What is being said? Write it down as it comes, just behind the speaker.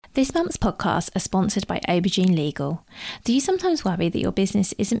This month's podcasts are sponsored by Aubergine Legal. Do you sometimes worry that your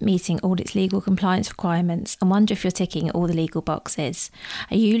business isn't meeting all its legal compliance requirements and wonder if you're ticking all the legal boxes?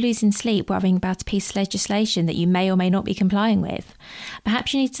 Are you losing sleep worrying about a piece of legislation that you may or may not be complying with?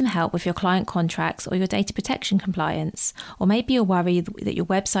 Perhaps you need some help with your client contracts or your data protection compliance, or maybe you're worried that your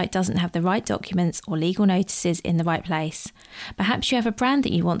website doesn't have the right documents or legal notices in the right place. Perhaps you have a brand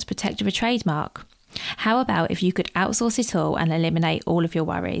that you want to protect with a trademark. How about if you could outsource it all and eliminate all of your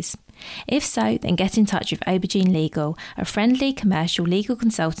worries? If so, then get in touch with Aubergine Legal, a friendly commercial legal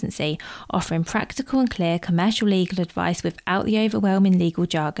consultancy offering practical and clear commercial legal advice without the overwhelming legal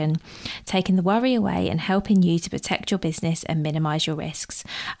jargon, taking the worry away and helping you to protect your business and minimise your risks.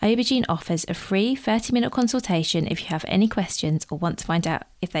 Aubergine offers a free 30-minute consultation if you have any questions or want to find out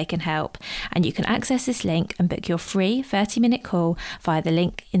if they can help, and you can access this link and book your free 30-minute call via the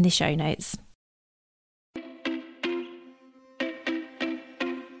link in the show notes.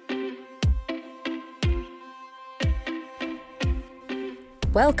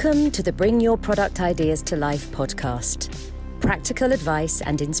 Welcome to the Bring Your Product Ideas to Life podcast. Practical advice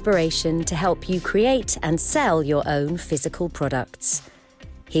and inspiration to help you create and sell your own physical products.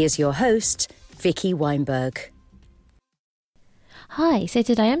 Here's your host, Vicky Weinberg. Hi, so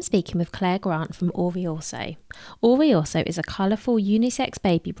today I'm speaking with Claire Grant from Oriorso. Oriorso is a colourful unisex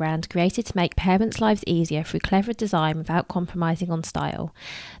baby brand created to make parents' lives easier through clever design without compromising on style.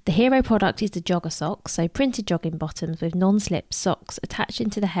 The hero product is the jogger sock, so printed jogging bottoms with non-slip socks attached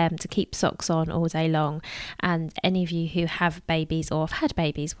into the hem to keep socks on all day long. And any of you who have babies or have had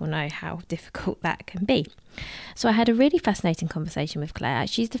babies will know how difficult that can be. So I had a really fascinating conversation with Claire.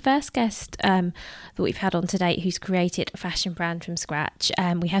 She's the first guest that we've had on to date who's created a fashion brand from scratch.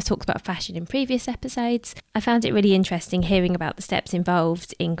 We have talked about fashion in previous episodes. I found it really interesting hearing about the steps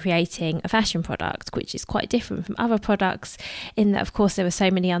involved in creating a fashion product, which is quite different from other products in that, of course, there are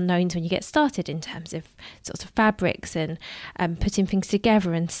so many unknowns when you get started in terms of sorts of fabrics and putting things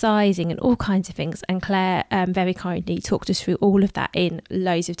together and sizing and all kinds of things. And Claire very kindly talked us through all of that in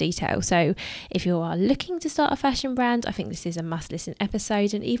loads of detail. So if you are looking to start a fashion brand, I think this is a must-listen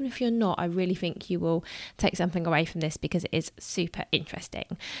episode. And even if you're not, I really think you will take something away from this because it is super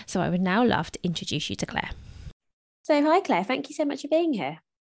interesting. So I would now love to introduce you to Claire. So hi Claire, thank you so much for being here.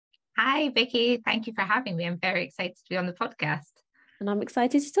 Hi Vicky, thank you for having me. I'm very excited to be on the podcast. And I'm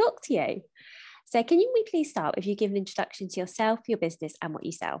excited to talk to you. So can you please start if you give an introduction to yourself, your business and what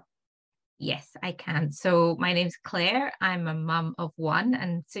you sell? Yes, I can. So my name's Claire. I'm a mum of one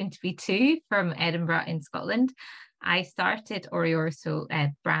and soon to be two from Edinburgh in Scotland. I started Oriorso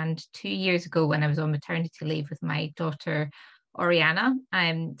brand 2 years ago when I was on maternity leave with my daughter Oriana.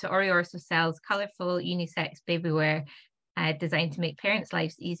 So Oriorso sells colourful unisex baby wear designed to make parents'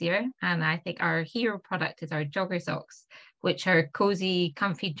 lives easier. And I think our hero product is our jogger socks, which are cozy,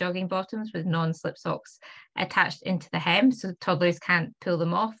 comfy jogging bottoms with non-slip socks attached into the hem so toddlers can't pull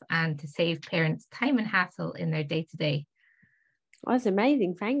them off, and to save parents time and hassle in their day-to-day. That's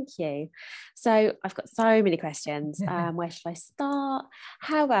amazing. Thank you. So I've got so many questions. Where should I start?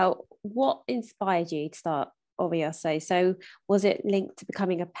 How about what inspired you to start Oriorso? So was it linked to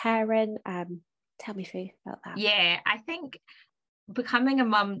becoming a parent? Tell me through about that. Yeah, I think becoming a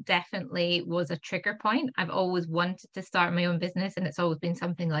mum definitely was a trigger point. I've always wanted to start my own business, and it's always been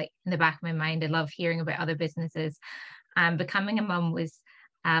something like in the back of my mind. I love hearing about other businesses. And becoming a mum was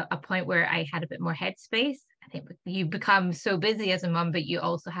a point where I had a bit more headspace. I think you become so busy as a mum, but you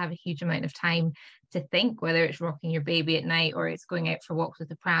also have a huge amount of time to think, whether it's rocking your baby at night or it's going out for walks with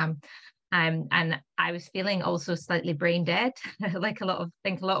the pram. And I was feeling also slightly brain dead, like a lot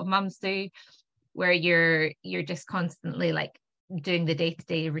of mums do, where you're just constantly like doing the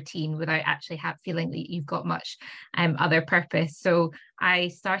day-to-day routine without actually feeling that you've got much other purpose. So I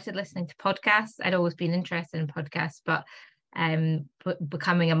started listening to podcasts. I'd always been interested in podcasts, but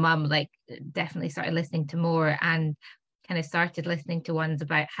becoming a mum, like definitely started listening to more, and kind of started listening to ones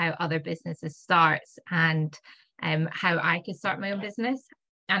about how other businesses start and how I could start my own business.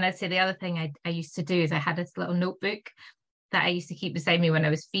 And I'd say the other thing I used to do is I had this little notebook that I used to keep beside me when I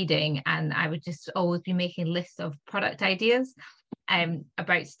was feeding, and I would just always be making lists of product ideas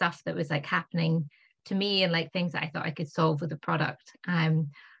about stuff that was like happening to me and like things that I thought I could solve with a product.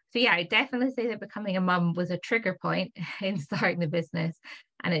 So yeah, I definitely say that becoming a mum was a trigger point in starting the business,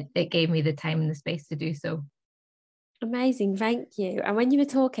 and it gave me the time and the space to do so. Amazing, thank you. And when you were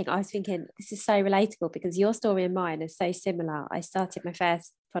talking, I was thinking this is so relatable because your story and mine are so similar. I started my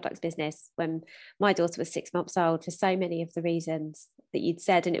first products business when my daughter was 6 months old for so many of the reasons that you'd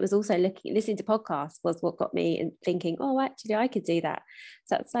said, and it was also listening to podcasts was what got me thinking, oh, actually I could do that.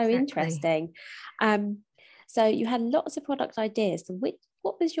 So that's so interesting. So you had lots of product ideas. So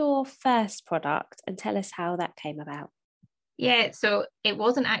what was your first product, and tell us how that came about? Yeah, so it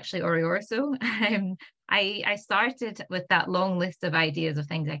wasn't actually Oriorso. I started with that long list of ideas of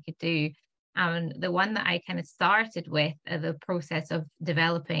things I could do. And the one that I kind of started with, the process of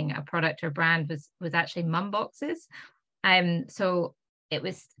developing a product or brand was actually mum boxes. So it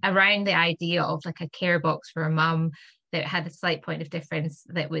was around the idea of like a care box for a mum that had a slight point of difference,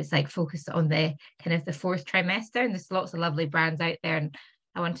 that was like focused on the kind of the fourth trimester. And there's lots of lovely brands out there, and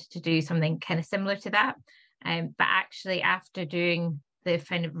I wanted to do something kind of similar to that. But actually, after doing the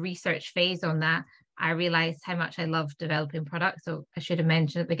kind of research phase on that, I realized how much I love developing products. So I should have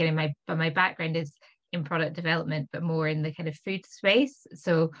mentioned at the beginning, my background is in product development, but more in the kind of food space.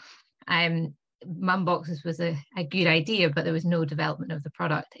 So mum boxes was a good idea, but there was no development of the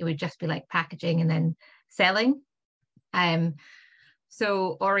product. It would just be like packaging and then selling.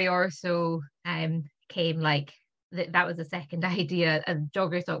 So Oriorso came like that was the second idea, and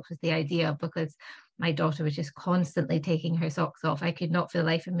jogger socks was the idea because my daughter was just constantly taking her socks off. I could not for the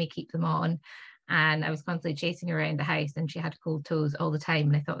life of me keep them on, and I was constantly chasing her around the house, and she had cold toes all the time.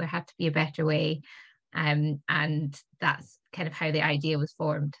 And I thought there had to be a better way, and that's kind of how the idea was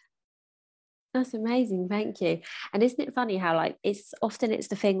formed. That's amazing, thank you. And isn't it funny how like it's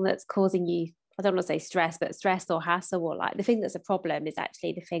the thing that's causing you, I don't want to say stress, but stress or hassle, or like the thing that's a problem is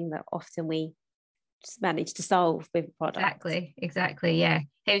actually the thing that often we just manage to solve with products. Exactly. Yeah.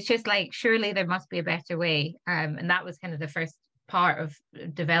 It was just like, surely there must be a better way. And that was kind of the first part of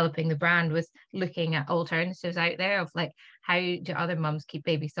developing the brand, was looking at alternatives out there of like, how do other mums keep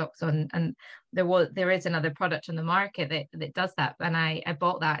baby socks on? And there is another product on the market that does that. And I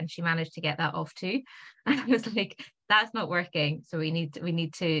bought that, and she managed to get that off too. And I was like, that's not working. So we need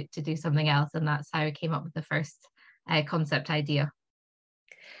to do something else. And that's how I came up with the first concept idea.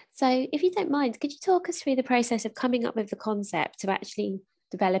 So if you don't mind, could you talk us through the process of coming up with the concept to actually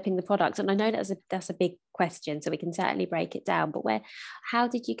developing the product? And I know that's a big question, so we can certainly break it down, but how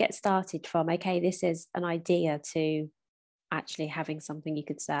did you get started from, okay, this is an idea, to actually having something you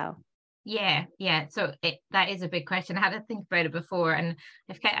could sell? Yeah. So that is a big question. I had to think about it before, and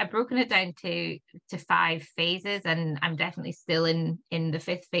I've broken it down to 5 phases, and I'm definitely still in the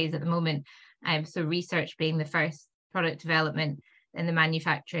 5th phase at the moment. So research being the first, product development, then the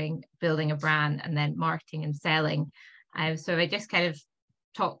manufacturing, building a brand, and then marketing and selling. So I just kind of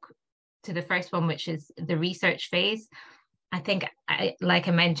talk to the first one, which is the research phase. I think, like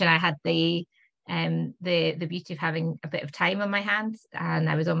I mentioned, I had the beauty of having a bit of time on my hands, and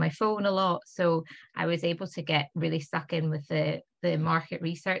I was on my phone a lot, so I was able to get really stuck in with the market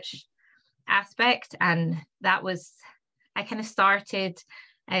research aspect. And that was, I kind of started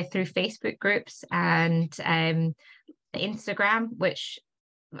through Facebook groups and Instagram, which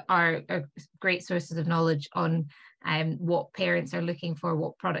are great sources of knowledge on what parents are looking for,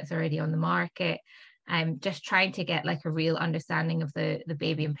 what products are already on the market. Just trying to get like a real understanding of the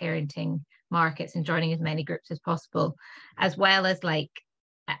baby and parenting markets, and joining as many groups as possible, as well as like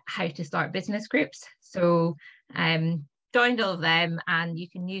how to start business groups. So joined all of them, and you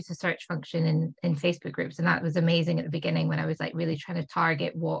can use the search function in Facebook groups. And that was amazing at the beginning, when I was like really trying to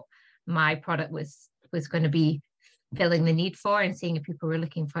target what my product was going to be filling the need for, and seeing if people were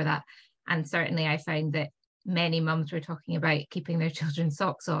looking for that. And certainly I found that many mums were talking about keeping their children's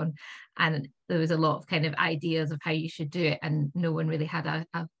socks on, and there was a lot of kind of ideas of how you should do it, and no one really had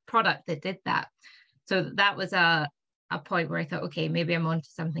a product that did that. So that was a point where I thought, okay, maybe I'm onto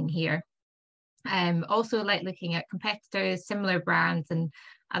something here. Also like looking at competitors, similar brands and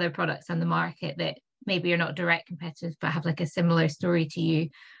other products on the market that maybe are not direct competitors but have like a similar story to you,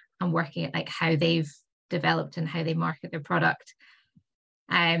 and working at like how they've developed and how they market their product.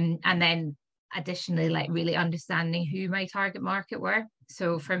 And then additionally, like really understanding who my target market were.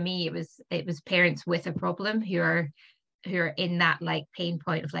 So for me, it was parents with a problem who are in that like pain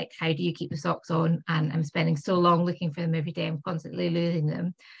point of like, how do you keep the socks on? And I'm spending so long looking for them every day, I'm constantly losing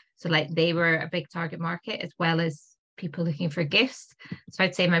them. So like they were a big target market, as well as people looking for gifts. So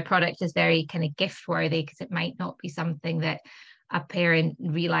I'd say my product is very kind of gift worthy, because it might not be something that a parent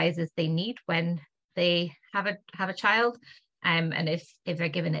realizes they need when they have a child. And if they're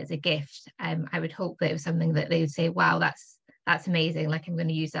given it as a gift, I would hope that it was something that they would say, wow, that's amazing, like I'm going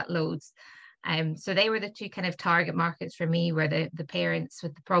to use that loads. So they were the two kind of target markets for me, were the parents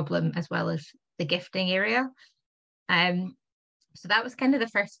with the problem, as well as the gifting area. So that was kind of the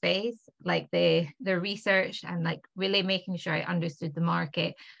first phase, like the research, and like really making sure I understood the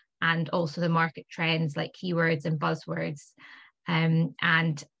market, and also the market trends, like keywords and buzzwords, and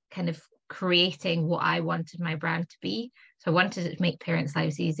kind of creating what I wanted my brand to be. So I wanted it to make parents'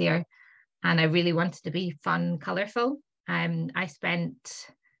 lives easier, and I really wanted to be fun, colourful. I spent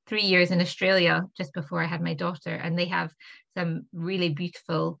 3 years in Australia just before I had my daughter, and they have some really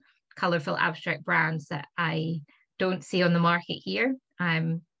beautiful, colourful abstract brands that I don't see on the market here.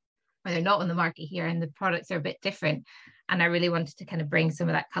 Or they're not on the market here, and the products are a bit different. And I really wanted to kind of bring some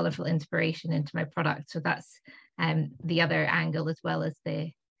of that colourful inspiration into my product. So that's the other angle, as well as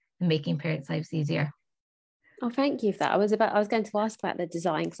the making parents' lives easier. Oh, thank you for that. I was going to ask about the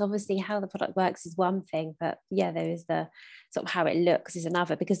design, because obviously how the product works is one thing, but yeah, there is the sort of how it looks is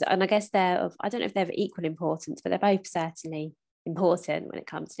another. Because, and I guess I don't know if they're of equal importance, but they're both certainly important when it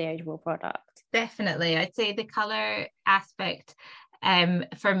comes to the overall product. Definitely, I'd say the color aspect.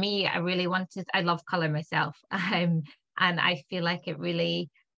 For me, I love color myself, and I feel like it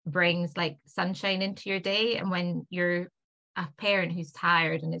really brings like sunshine into your day. And when you're a parent who's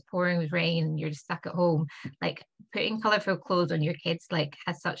tired and it's pouring with rain and you're just stuck at home, like putting colorful clothes on your kids like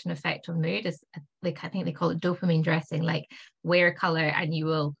has such an effect on mood. Is like, I think they call it dopamine dressing. Like, wear color and you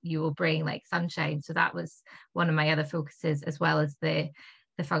will bring like sunshine. So that was one of my other focuses, as well as the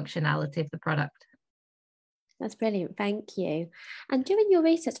functionality of the product. That's brilliant. Thank you. And during your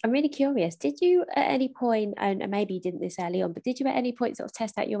research, I'm really curious, did you at any point, and maybe you didn't this early on, but did you at any point sort of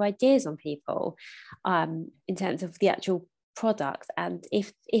test out your ideas on people in terms of the actual product? And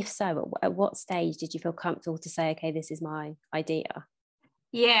if so, at what stage did you feel comfortable to say, okay, this is my idea?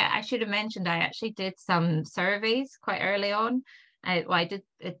 Yeah, I should have mentioned I actually did some surveys quite early on. I did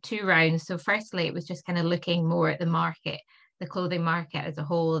 2 rounds. So firstly, it was just kind of looking more at the market, the clothing market as a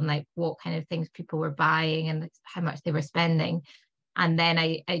whole, and like what kind of things people were buying and how much they were spending. And then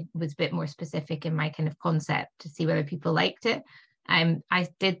I was a bit more specific in my kind of concept to see whether people liked it. I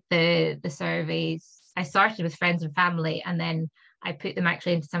did the surveys. I started with friends and family, and then I put them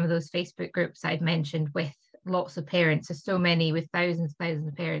actually into some of those Facebook groups I'd mentioned with lots of parents. There's so many, with thousands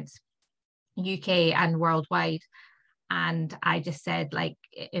of parents, UK and worldwide. And I just said, like,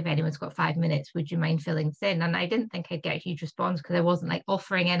 if anyone's got 5 minutes, would you mind filling this in? And I didn't think I'd get a huge response because I wasn't like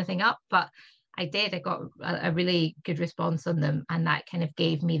offering anything up, but I did. I got a really good response on them, and that kind of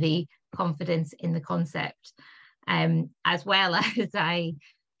gave me the confidence in the concept. As well as I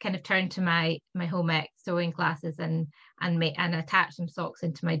kind of turned to my home ec sewing classes and attached some socks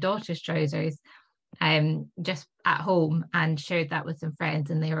into my daughter's trousers just at home, and shared that with some friends,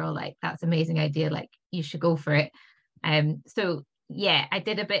 and they were all like, that's an amazing idea, like you should go for it. So yeah, I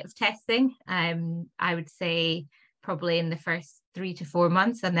did a bit of testing. I would say probably in the first 3 to 4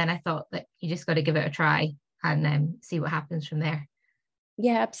 months, and then I thought that you just got to give it a try and see what happens from there.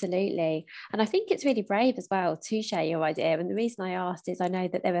 Yeah, absolutely. And I think it's really brave as well to share your idea. And the reason I asked is I know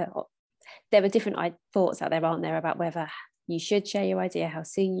that there were different thoughts out there, aren't there, about whether you should share your idea, how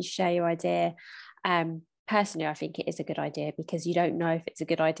soon you share your idea. Personally, I think it is a good idea, because you don't know if it's a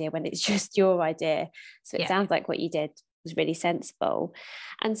good idea when it's just your idea. So it sounds like what you did was really sensible.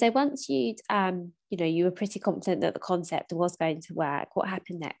 And so once you were pretty confident that the concept was going to work, what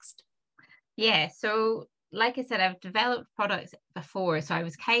happened next? Yeah, so like I said, I've developed products before, so I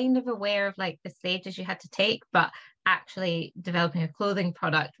was kind of aware of like the stages you had to take, but actually developing a clothing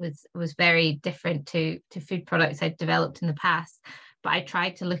product was very different to food products I'd developed in the past. But I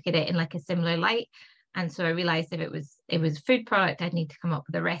tried to look at it in like a similar light. And so I realized if it was a food product, I'd need to come up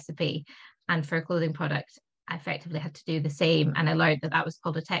with a recipe. And for a clothing product, I effectively had to do the same. And I learned that was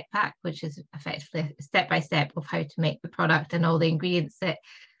called a tech pack, which is effectively a step-by-step of how to make the product and all the ingredients that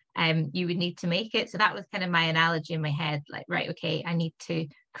you would need to make it. So that was kind of my analogy in my head, like, right, okay, I need to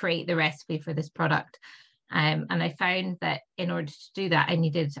create the recipe for this product. And I found that in order to do that, I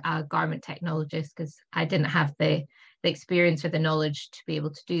needed a garment technologist, because I didn't have the experience or the knowledge to be able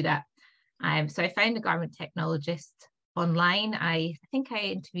to do that. So I found a garment technologist online. I think I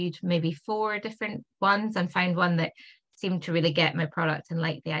interviewed maybe 4 different ones and found one that seemed to really get my product and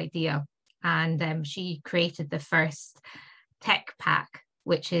like the idea. And she created the first tech pack,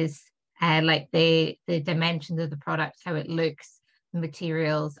 which is like the dimensions of the product, how it looks,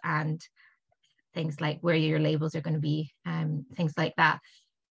 materials, and things like where your labels are going to be, things like that.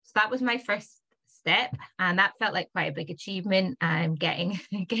 So that was my first step, and that felt like quite a big achievement.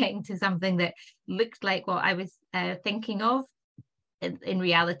 Getting to something that looked like what I was thinking of. In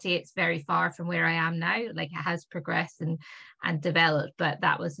reality, it's very far from where I am now. Like, it has progressed and developed, but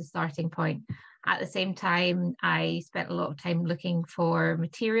that was the starting point. At the same time, I spent a lot of time looking for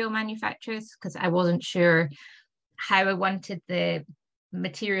material manufacturers, because I wasn't sure how I wanted the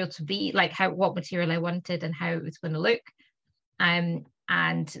material to be, like what material I wanted and how it was going to look, and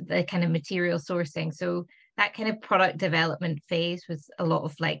the kind of material sourcing. So that kind of product development phase was a lot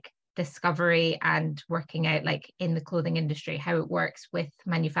of like discovery and working out, like in the clothing industry, how it works with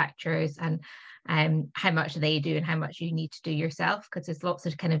manufacturers and how much they do and how much you need to do yourself, because there's lots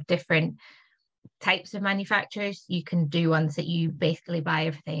of kind of different types of manufacturers. You can do ones that you basically buy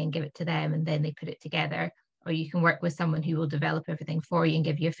everything and give it to them and then they put it together, or you can work with someone who will develop everything for you and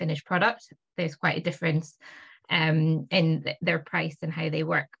give you a finished product. There's quite a difference in their price and how they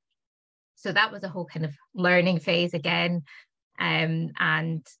work. So that was a whole kind of learning phase again,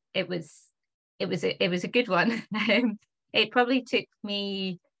 and it was a good one. It probably took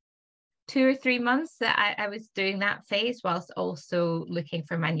me 2 or 3 months that I was doing that phase, whilst also looking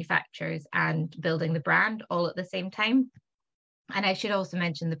for manufacturers and building the brand all at the same time. And I should also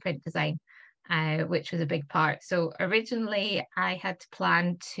mention the print design, which was a big part. So originally I had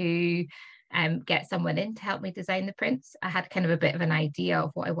planned to get someone in to help me design the prints. I had kind of a bit of an idea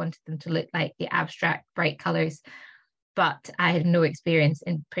of what I wanted them to look like, the abstract, bright colours, but I had no experience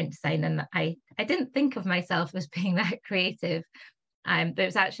in print design, and I didn't think of myself as being that creative. But it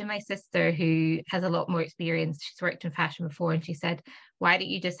was actually my sister who has a lot more experience. She's worked in fashion before, and she said, why don't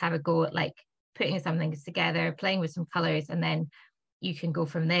you just have a go at like putting something together, playing with some colours, and then you can go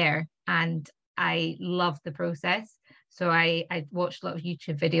from there. And I loved the process. So I watched a lot of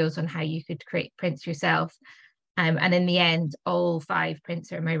YouTube videos on how you could create prints yourself. And in the end, all 5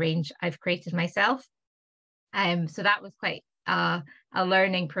 prints are in my range I've created myself. So that was quite a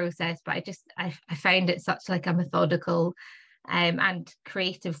learning process, but I found it such like a methodical and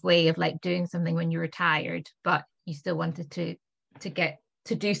creative way of like doing something when you were tired, but you still wanted to get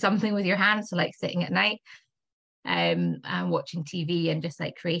to do something with your hands. So like sitting at night and watching TV and just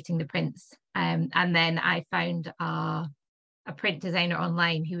like creating the prints. And then I found a print designer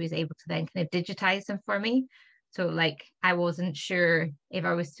online who was able to then kind of digitize them for me. So like I wasn't sure if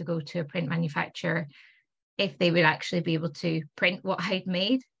I was to go to a print manufacturer if they would actually be able to print what I'd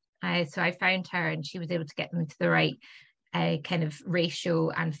made. So I found her, and she was able to get them into the right kind of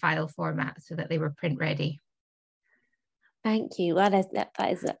ratio and file format so that they were print ready. Thank you. Well, that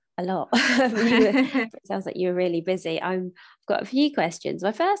is a lot. It sounds like you were really busy. I've got a few questions.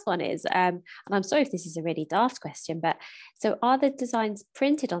 My first one is, and I'm sorry if this is a really daft question, but so are the designs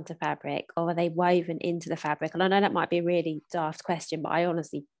printed onto fabric, or are they woven into the fabric? And I know that might be a really daft question, but I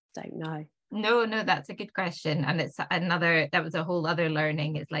honestly don't know. No, that's a good question. And it's that was a whole other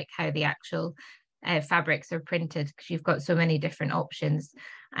learning, is like how the actual fabrics are printed, because you've got so many different options.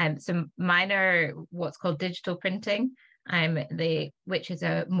 So mine are what's called digital printing, which is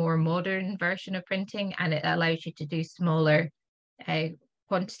a more modern version of printing, and it allows you to do smaller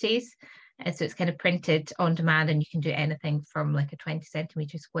quantities. So it's kind of printed on demand, and you can do anything from like a 20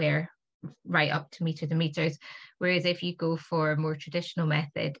 centimeter square right up to meters. Whereas if you go for a more traditional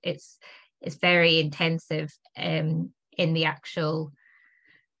method, it's very intensive in the actual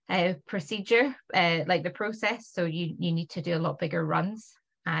procedure, like the process. So you need to do a lot bigger runs.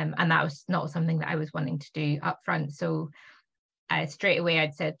 And that was not something that I was wanting to do up front. So straight away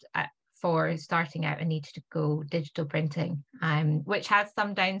I'd said for starting out I needed to go digital printing, which has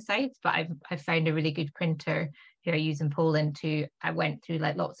some downsides, but I've found a really good printer who I use in Poland I went through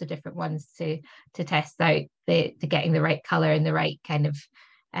like lots of different ones to test out the getting the right color and the right kind of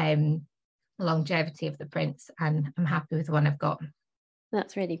longevity of the prints, and I'm happy with the one I've got.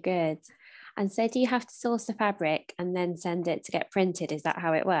 That's really good. And so do you have to source the fabric and then send it to get printed? Is that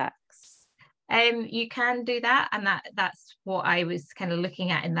how it works? You can do that, and that's what I was kind of looking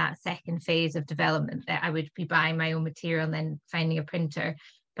at in that second phase of development, that I would be buying my own material and then finding a printer.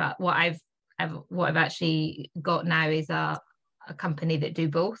 But what I've actually got now is a company that do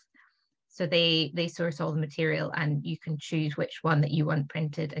both. So they source all the material, and you can choose which one that you want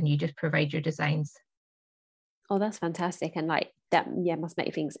printed, and you just provide your designs. Oh, that's fantastic. And like that, yeah, must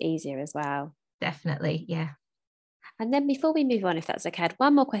make things easier as well. Definitely, yeah. And then before we move on, if that's okay, I had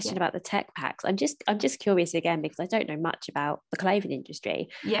one more question about the tech packs. I'm just curious again, because I don't know much about the clothing industry.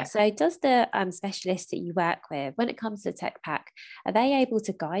 Yeah. So does the specialists that you work with, when it comes to tech pack, are they able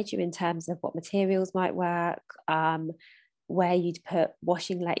to guide you in terms of what materials might work, where you'd put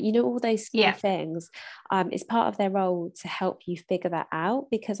washing, like, all those small things? Is part of their role to help you figure that out?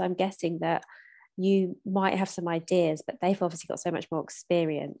 Because I'm guessing that you might have some ideas, but they've obviously got so much more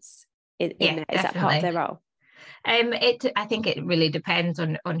experience in there. Is that part of their role? I think it really depends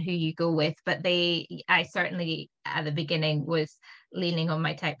on who you go with, but I certainly at the beginning was leaning on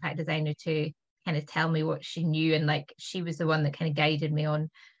my tech pack designer to kind of tell me what she knew, and like she was the one that kind of guided me on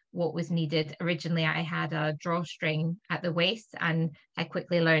what was needed. Originally I had a drawstring at the waist, and I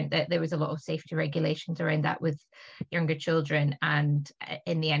quickly learned that there was a lot of safety regulations around that with younger children, and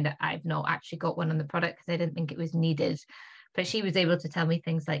in the end I've not actually got one on the product because I didn't think it was needed. But she was able to tell me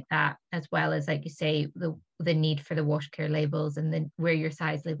things like that, as well as, like you say, the need for the wash care labels and then where your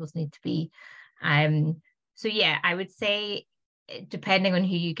size labels need to be. So yeah, I would say depending on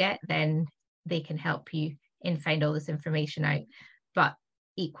who you get, then they can help you in find all this information out. But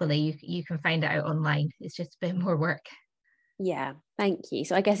equally, you can find it out online. It's just a bit more work. Yeah, thank you.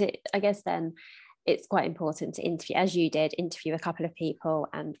 So I guess then it's quite important to interview, as you did, interview a couple of people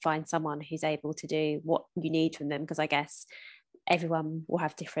and find someone who's able to do what you need from them. Because I guess everyone will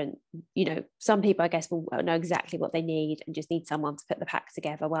have different, some people I guess will know exactly what they need and just need someone to put the pack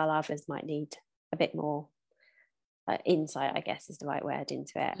together, while others might need a bit more insight, I guess is the right word,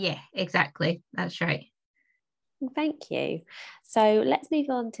 into it. Yeah, exactly. That's right. Thank you. So let's move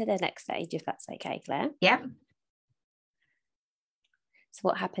on to the next stage, if that's okay, Claire. Yep. So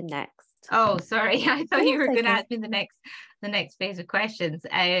what happened next? Oh, sorry. I thought you were going to ask me the next phase of questions. So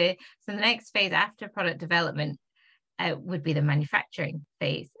the next phase after product development would be the manufacturing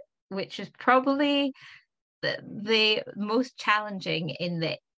phase, which is probably the most challenging in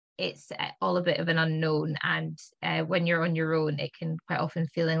that it's all a bit of an unknown. And when you're on your own, it can quite often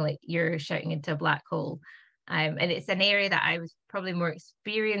feeling like you're shouting into a black hole. And it's an area that I was probably more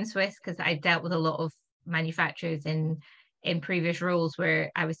experienced with because I dealt with a lot of manufacturers in previous roles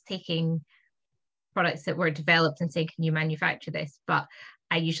where I was taking products that were developed and saying, can you manufacture this? But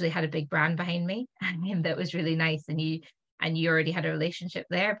I usually had a big brand behind me and that was really nice. And you already had a relationship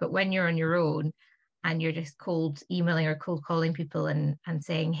there. But when you're on your own and you're just cold emailing or cold calling people and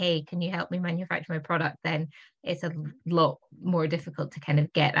saying, hey, can you help me manufacture my product? Then it's a lot more difficult to kind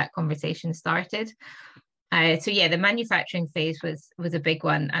of get that conversation started. So yeah, the manufacturing phase was a big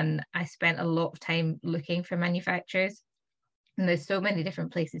one. And I spent a lot of time looking for manufacturers. And there's so many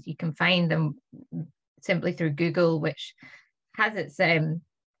different places you can find them simply through Google, which has its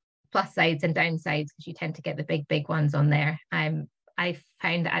plus sides and downsides because you tend to get the big ones on there. I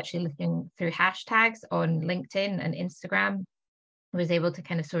found that actually looking through hashtags on LinkedIn and Instagram, I was able to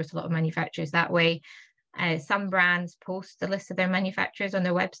kind of source a lot of manufacturers that way. Some brands post a list of their manufacturers on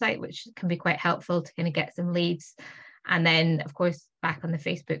their website, which can be quite helpful to kind of get some leads. And then, of course, back on the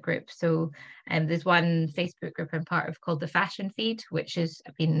Facebook group. So there's one Facebook group I'm part of called the Fashion Feed, which has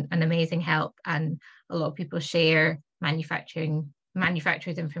been an amazing help. And a lot of people share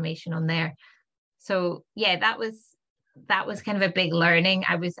manufacturers information on there. So yeah, that was kind of a big learning.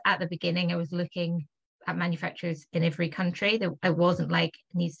 I was at the beginning, I was looking at manufacturers in every country. I wasn't like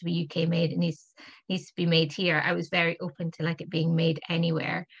it needs to be UK made, it needs to be made here. I was very open to like it being made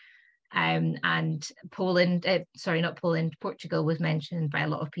anywhere. And Poland, not Poland, Portugal was mentioned by a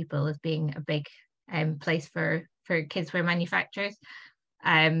lot of people as being a big place for kids wear manufacturers.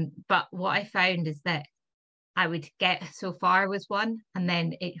 But what I found is that I would get so far was one, and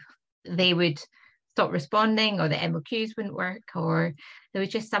then they would stop responding, or the MOQs wouldn't work, or there was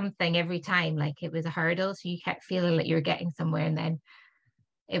just something every time, like it was a hurdle. So you kept feeling like you were getting somewhere, and then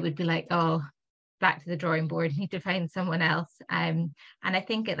it would be like, oh, back to the drawing board, need to find someone else. And I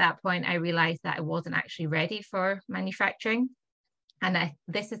think at that point I realized that I wasn't actually ready for manufacturing. And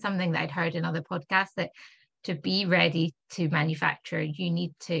this is something that I'd heard in other podcasts, that to be ready to manufacture, you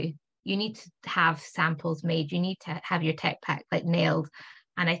need to have samples made, you need to have your tech pack like nailed.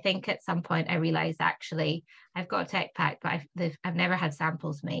 And I think at some point I realized actually I've got a tech pack, but I've never had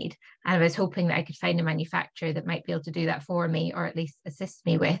samples made. And I was hoping that I could find a manufacturer that might be able to do that for me, or at least assist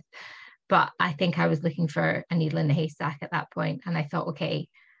me with. But I think I was looking for a needle in a haystack at that point. And I thought, okay,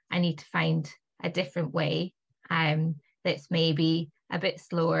 I need to find a different way that's maybe a bit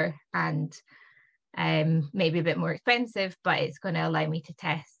slower and maybe a bit more expensive, but it's going to allow me to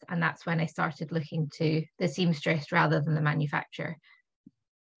test. And that's when I started looking to the seamstress rather than the manufacturer.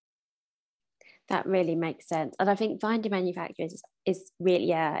 That really makes sense. And I think finding manufacturers is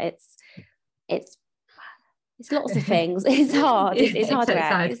really, it's lots of things. It's hard. It's hard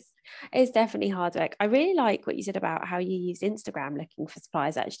work. It's definitely hard work. I really like what you said about how you use Instagram looking for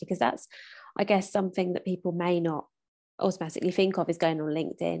suppliers, actually, because that's, I guess, something that people may not automatically think of is going on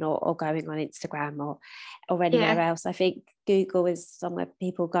LinkedIn or going on Instagram or anywhere else. I think Google is somewhere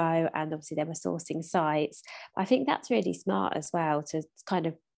people go, and obviously there were sourcing sites. But I think that's really smart as well to kind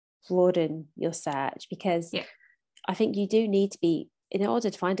of broaden your search, because I think you do need to be, in order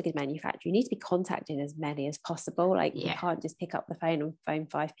to find a good manufacturer, you need to be contacting as many as possible. Like you can't just pick up the phone and phone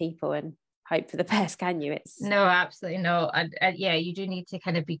 5 people and hope for the best, can you? No, absolutely no. And you do need to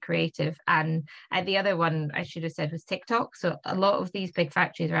kind of be creative. And the other one I should have said was TikTok. So a lot of these big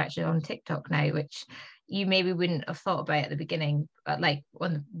factories are actually on TikTok now, which you maybe wouldn't have thought about at the beginning, but like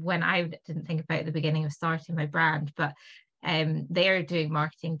when I didn't think about at the beginning of starting my brand. But they're doing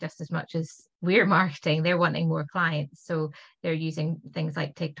marketing just as much as we're marketing. They're wanting more clients, so they're using things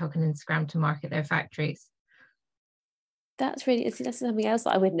like TikTok and Instagram to market their factories. That's something else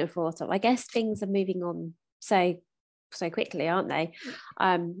that I wouldn't have thought of. I guess things are moving on so quickly, aren't they?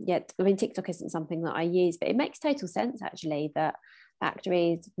 Yeah, I mean, TikTok isn't something that I use, but it makes total sense actually that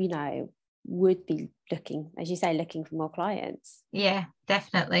factories, would be looking, as you say, looking for more clients. Yeah,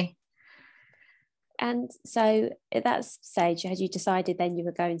 definitely. And so at that stage, had you decided then you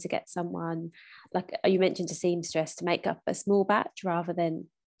were going to get someone, like you mentioned, a seamstress to make up a small batch rather than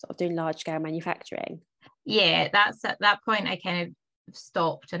sort of doing large scale manufacturing? Yeah, that's at that point I kind of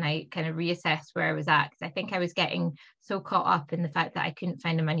stopped and I kind of reassessed where I was at, because I think I was getting so caught up in the fact that I couldn't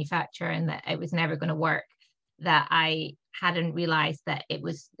find a manufacturer and that it was never going to work, that I hadn't realized that it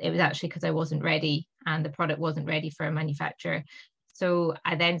was actually because I wasn't ready and the product wasn't ready for a manufacturer. So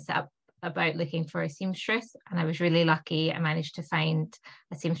I then set up about looking for a seamstress, and I was really lucky. I managed to find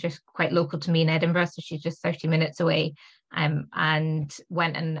a seamstress quite local to me in Edinburgh, so she's just 30 minutes away, and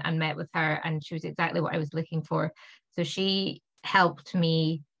went and met with her, and she was exactly what I was looking for. So she helped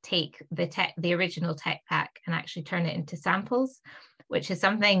me take the original tech pack and actually turn it into samples, which is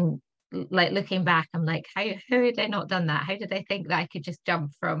something, like, looking back, I'm like, how had I not done that? How did I think that I could just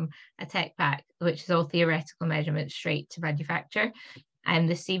jump from a tech pack, which is all theoretical measurements, straight to manufacture? And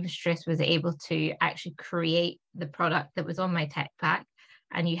the seamstress was able to actually create the product that was on my tech pack.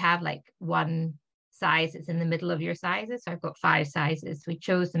 And you have like one size that's in the middle of your sizes. So I've got 5 sizes. We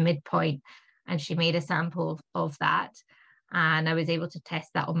chose the midpoint and she made a sample of that. And I was able to test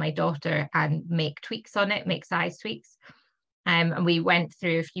that on my daughter and make tweaks on it, make size tweaks. And we went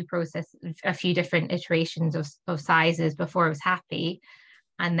through a few different iterations of sizes before I was happy.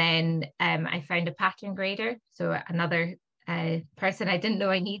 And then I found a pattern grader. So another person I didn't know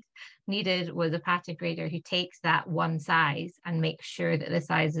I needed was a pattern grader who takes that one size and makes sure that the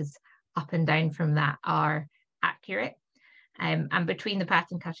sizes up and down from that are accurate. And between the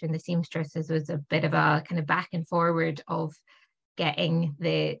pattern cutter and the seamstresses was a bit of a kind of back and forward of getting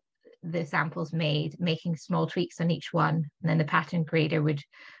the samples made, making small tweaks on each one, and then the pattern grader would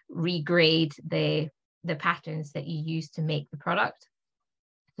regrade the patterns that you use to make the product.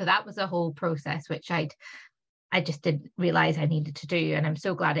 So that was a whole process which I just didn't realize I needed to do. And I'm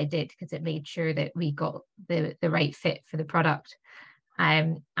so glad I did, because it made sure that we got the right fit for the product.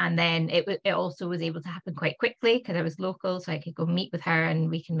 And then it also was able to happen quite quickly because I was local, so I could go meet with her and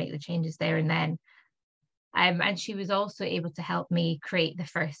we can make the changes there and then. And she was also able to help me create the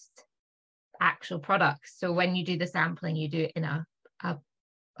first actual products. So when you do the sampling, you do it in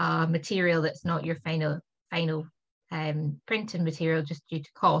a material that's not your final printed material, just due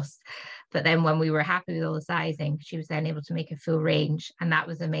to cost. But then when we were happy with all the sizing, she was then able to make a full range, and that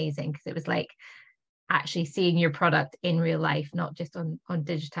was amazing, because it was like actually seeing your product in real life, not just on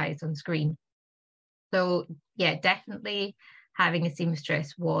digitized on screen. So yeah, definitely having a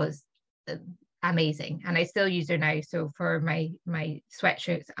seamstress was amazing, and I still use her now. So for my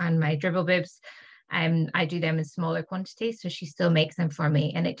sweatshirts and my dribble bibs, I do them in smaller quantities, so she still makes them for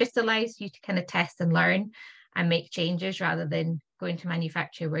me, and it just allows you to kind of test and learn and make changes, rather than going to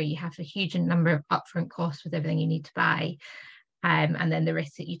manufacture where you have a huge number of upfront costs with everything you need to buy, and then the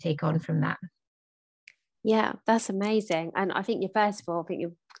risks that you take on from that. Yeah, that's amazing. And I think I think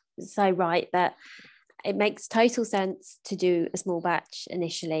you're so right that it makes total sense to do a small batch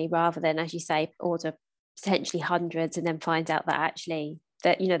initially, rather than, as you say, order potentially hundreds and then find out that actually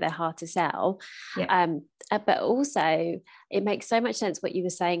that they're hard to sell. Yeah. But also it makes so much sense what you were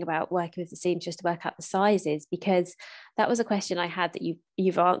saying about working with the seamstress to work out the sizes, because that was a question I had that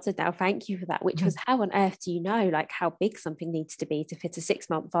you've answered now. Thank you for that. Which was, how on earth do you know like how big something needs to be to fit a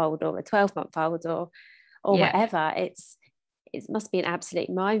 6-month-old or a 12-month-old or whatever? It must be an absolute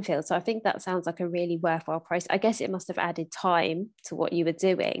minefield. So I think that sounds like a really worthwhile process. I guess it must have added time to what you were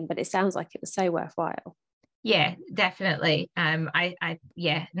doing, but it sounds like it was so worthwhile. Yeah, definitely. I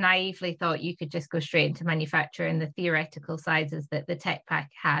naively thought you could just go straight into manufacture and the theoretical sizes that the tech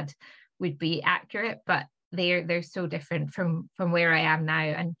pack had would be accurate, but they're so different from where I am now.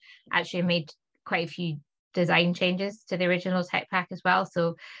 And actually I made quite a few design changes to the original tech pack as well.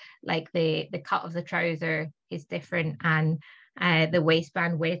 So like the cut of the trouser is different, and the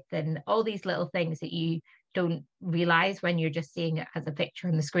waistband width, and all these little things that you don't realize when you're just seeing it as a picture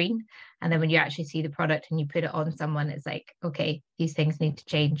on the screen, and then when you actually see the product and you put it on someone, it's like, okay, these things need to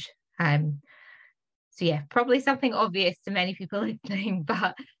change. So yeah, probably something obvious to many people listening,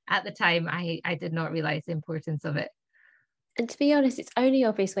 but at the time I did not realize the importance of it. And to be honest, it's only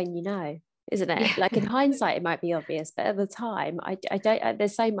obvious when you know, isn't it? Yeah. Like in hindsight it might be obvious, but at the time I don't,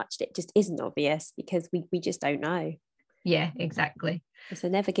 there's so much that just isn't obvious because we just don't know. Yeah, exactly. So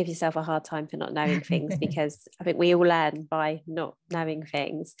never give yourself a hard time for not knowing things, because I think we all learn by not knowing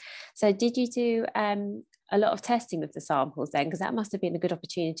things. So did you do a lot of testing with the samples then? Because that must have been a good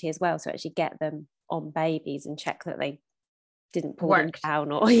opportunity as well to actually get them on babies and check that they didn't pull them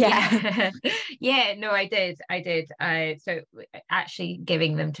down, or yeah. Yeah, no, I did so actually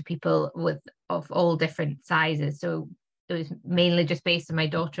giving them to people of all different sizes. So it was mainly just based on my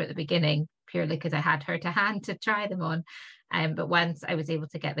daughter at the beginning, purely because I had her to hand to try them on. But once I was able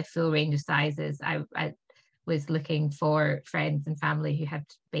to get the full range of sizes, I was looking for friends and family who had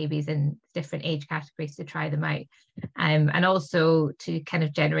babies in different age categories to try them out, and also to kind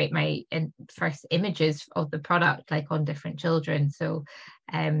of generate my first images of the product, like on different children. So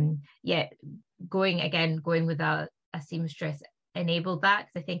yeah, going with a seamstress enabled that,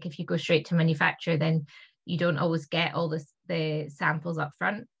 because I think if you go straight to manufacturer, then you don't always get all the samples up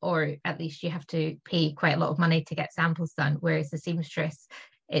front, or at least you have to pay quite a lot of money to get samples done, whereas the seamstress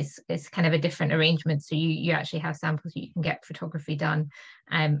it's kind of a different arrangement. So you actually have samples you can get photography done,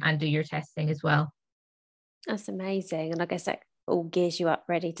 and do your testing as well. That's amazing. And I guess that all gears you up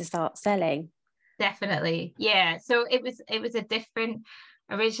ready to start selling. Definitely. Yeah. So it was a different,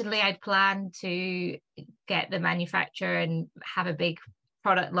 originally I'd planned to get the manufacturer and have a big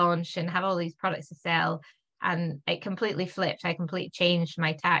product launch and have all these products to sell. And it completely flipped. I completely changed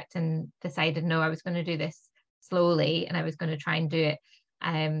my tact and decided, no, I was going to do this slowly, and I was going to try and do it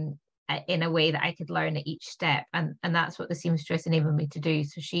in a way that I could learn at each step, and that's what the seamstress enabled me to do.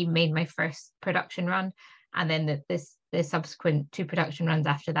 So she made my first production run, and then the subsequent 2 production runs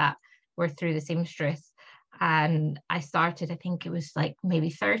after that were through the seamstress. And I started, I think it was like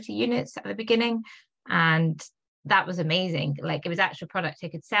maybe 30 units at the beginning, and that was amazing. Like, it was actual product I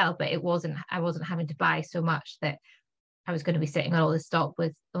could sell, but I wasn't having to buy so much that I was going to be sitting on all this stock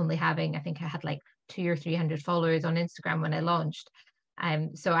with only having, I think I had like 200 or 300 followers on Instagram when I launched.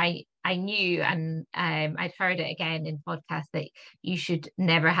 So I knew, and I'd heard it again in podcasts, that you should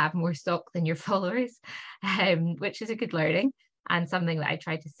never have more stock than your followers, which is a good learning, and something that I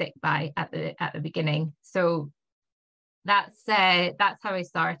tried to stick by at the beginning. So that's how I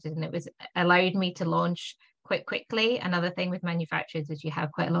started, and it was allowed me to launch quite quickly. Another thing with manufacturers is you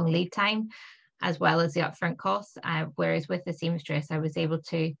have quite a long lead time, as well as the upfront costs. Whereas with the seamstress, I was able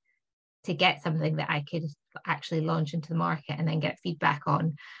to get something that I could actually launch into the market and then get feedback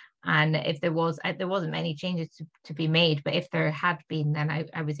on. And if there wasn't many changes to be made, but if there had been, then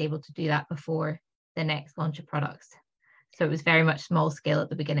I was able to do that before the next launch of products. So it was very much small scale at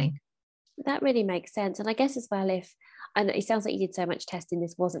the beginning. That really makes sense. And I guess as well, and it sounds like you did so much testing,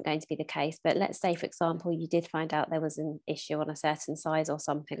 this wasn't going to be the case, but let's say, for example, you did find out there was an issue on a certain size or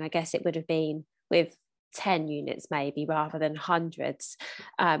something. I guess it would have been with 10 units maybe, rather than hundreds.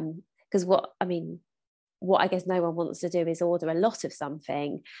 Because what I guess no one wants to do is order a lot of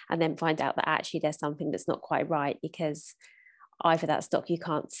something and then find out that actually there's something that's not quite right, because either that stock you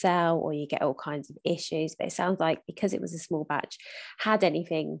can't sell or you get all kinds of issues. But it sounds like, because it was a small batch, had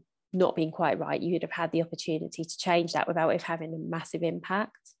anything not been quite right, you would have had the opportunity to change that without it having a massive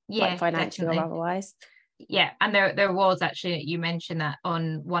impact, like financially or otherwise. Yeah, and there was actually, you mentioned that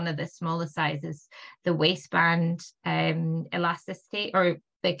on one of the smaller sizes, the waistband elasticity, or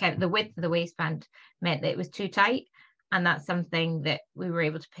the width of the waistband, meant that it was too tight, and that's something that we were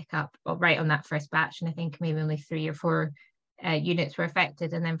able to pick up right on that first batch. And I think maybe only 3 or 4 units were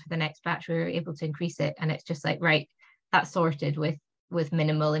affected, and then for the next batch we were able to increase it, and it's just like, right, that's sorted with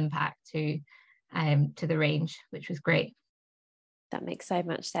minimal impact to the range, which was great. That makes so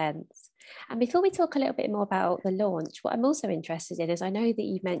much sense. And before we talk a little bit more about the launch, what I'm also interested in is, I know that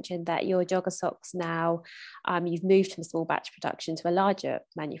you mentioned that your jogger socks now, you've moved from small batch production to a larger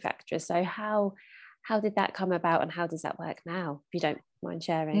manufacturer. So how did that come about, and how does that work now, if you don't mind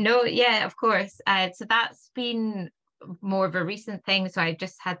sharing? No, yeah, of course. So that's been more of a recent thing. So I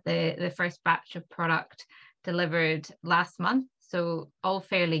just had the first batch of product delivered last month, so all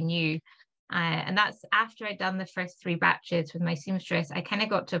fairly new. And that's after I'd done the first 3 batches with my seamstress. I kind of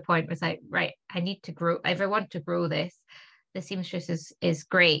got to a point where it's like, right, I need to grow. If I want to grow this, the seamstress is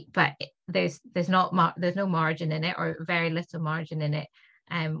great, but there's no margin in it, or very little margin in it.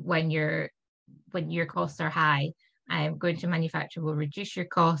 When your costs are high, going to manufacturer will reduce your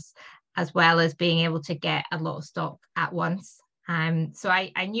costs, as well as being able to get a lot of stock at once. So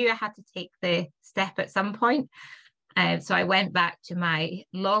I knew I had to take the step at some point. So I went back to my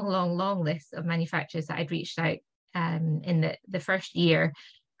long list of manufacturers that I'd reached out in the first year,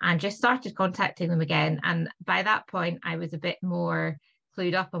 and just started contacting them again. And by that point, I was a bit more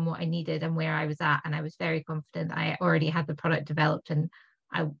clued up on what I needed and where I was at. And I was very confident that I already had the product developed, and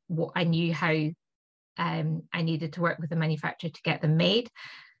I knew how I needed to work with the manufacturer to get them made.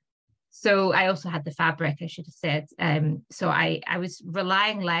 So I also had the fabric, I should have said. So I was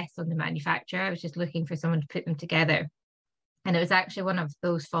relying less on the manufacturer. I was just looking for someone to put them together. And it was actually one of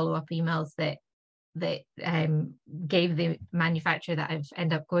those follow-up emails that gave the manufacturer that I've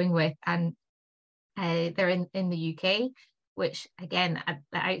ended up going with. And they're in the UK, which again, at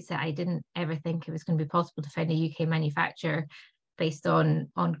the outset, I didn't ever think it was going to be possible to find a UK manufacturer based on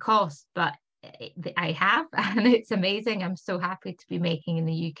cost, but I have, and it's amazing. I'm so happy to be making in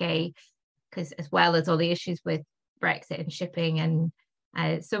the UK, because as well as all the issues with Brexit and shipping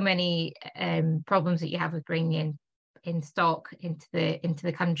and so many problems that you have with bringing in stock into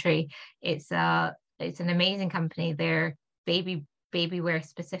the country, it's an amazing company. They're baby wear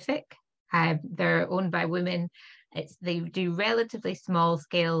specific. They're owned by women. They do relatively small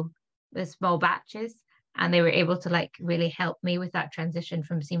scale, small batches, and they were able to like really help me with that transition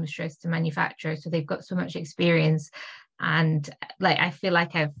from seamstress to manufacturer. So they've got so much experience, and like I feel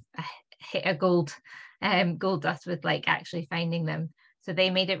like I've hit a gold dust with like actually finding them. So they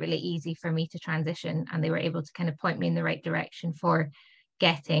made it really easy for me to transition, and they were able to kind of point me in the right direction for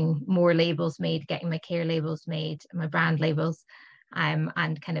getting more labels made, getting my care labels made, my brand labels,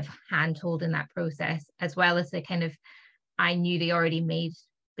 and kind of hand holding that process, as well as the kind of, I knew they already made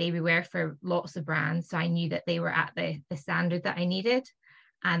baby wear for lots of brands. So I knew that they were at the standard that I needed.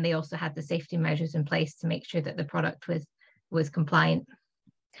 And they also had the safety measures in place to make sure that the product was compliant.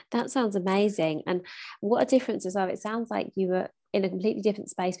 That sounds amazing. And what a difference as well. It sounds like you were in a completely different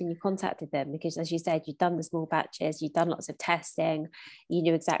space when you contacted them, because as you said, you'd done the small batches, you'd done lots of testing, you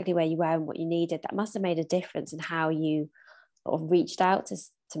knew exactly where you were and what you needed. That must have made a difference in how you sort of reached out to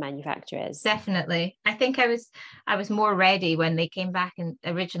manufacturers. Definitely. I think I was more ready when they came back, and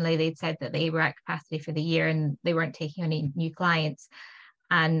originally they'd said that they were at capacity for the year and they weren't taking any new clients.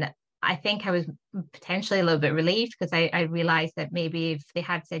 And I think I was potentially a little bit relieved, because I realized that maybe if they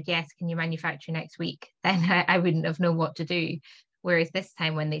had said, yes, can you manufacture next week, then I wouldn't have known what to do. Whereas this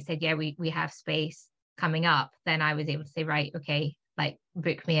time when they said, yeah, we have space coming up, then I was able to say, right, okay, like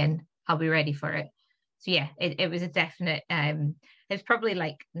book me in, I'll be ready for it. So yeah, it was a definite, it's probably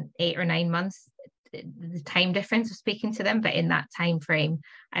like 8 or 9 months, the time difference of speaking to them. But in that time frame,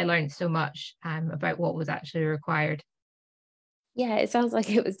 I learned so much about what was actually required. Yeah, it sounds like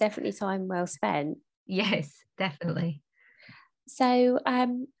it was definitely time well spent. Yes, definitely. So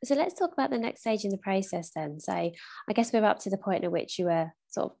so let's talk about the next stage in the process then. So I guess we're up to the point at which you were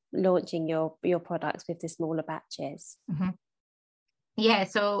sort of launching your products with the smaller batches. Mm-hmm. Yeah,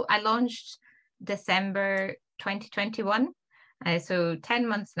 so I launched December 2021. So 10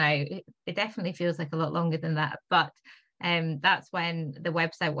 months now. It definitely feels like a lot longer than that. But that's when the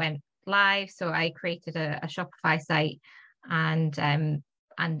website went live. So I created a Shopify site and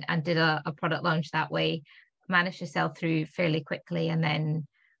did a product launch that way. Managed to sell through fairly quickly, and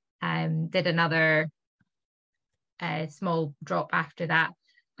then did another small drop after that,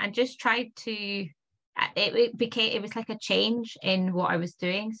 and just tried to. It was like a change in what I was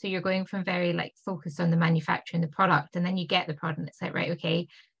doing. So you're going from very like focused on the manufacturing the product, and then you get the product and it's like, right, okay,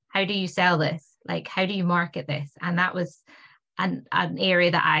 how do you sell this? Like, how do you market this? And that was an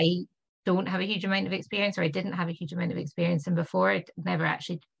area that I don't have a huge amount of experience, or I didn't have a huge amount of experience in before. I'd never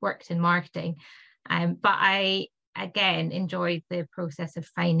actually worked in marketing. But I again enjoyed the process of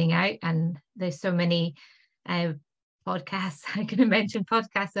finding out, and there's so many podcasts, I'm going to mention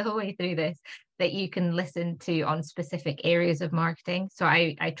podcasts the whole way through this, that you can listen to on specific areas of marketing. So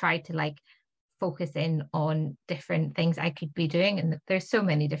I tried to like focus in on different things I could be doing, and there's so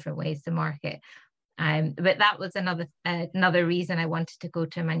many different ways to market. But that was another reason I wanted to go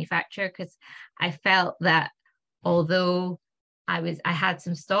to a manufacturer, because I felt that although I had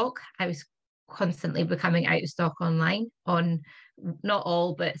some stock, I was constantly becoming out of stock online on not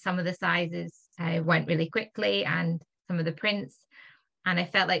all, but some of the sizes went really quickly, and some of the prints. And I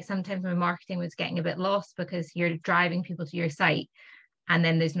felt like sometimes my marketing was getting a bit lost, because you're driving people to your site and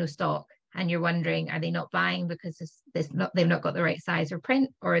then there's no stock, and you're wondering, are they not buying because they've not got the right size or print,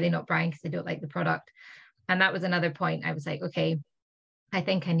 or are they not buying because they don't like the product? And that was another point. I was like, okay, I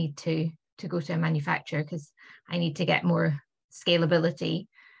think I need to go to a manufacturer, because I need to get more scalability,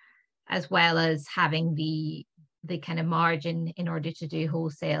 as well as having the kind of margin in order to do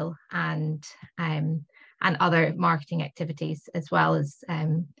wholesale and other marketing activities, as well as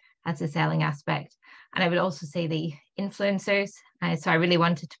the selling aspect. And I would also say the influencers. So I really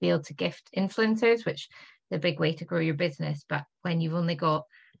wanted to be able to gift influencers, which is a big way to grow your business. But when you've only got a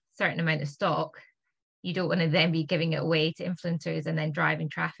certain amount of stock, you don't want to then be giving it away to influencers and then driving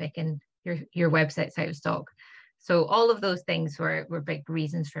traffic and your website's out of stock. So all of those things were big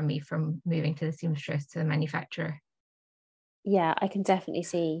reasons for me from moving to the seamstress to the manufacturer. Yeah, I can definitely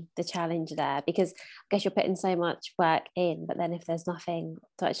see the challenge there, because I guess you're putting so much work in, but then if there's nothing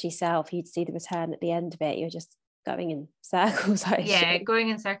to actually sell for you to see the return at the end of it, you're just going in circles, I Yeah, assume. going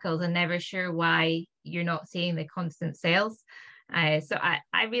in circles and never sure why you're not seeing the constant sales. So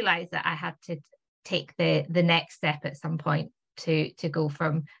I realized that I had to take the next step at some point to go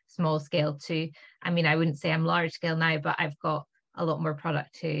from small scale to, I mean, I wouldn't say I'm large scale now, but I've got a lot more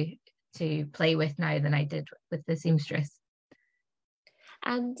product to play with now than I did with the seamstress.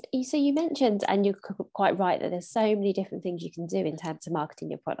 And so you mentioned, and you're quite right, that there's so many different things you can do in terms of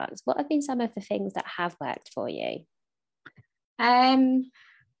marketing your products. What have been some of the things that have worked for you? Um,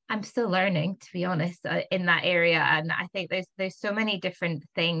 I'm still learning, to be honest, in that area, and I think there's so many different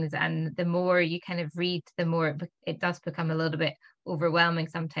things, and the more you kind of read, the more it does become a little bit overwhelming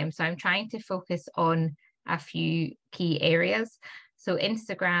sometimes. So I'm trying to focus on a few key areas. So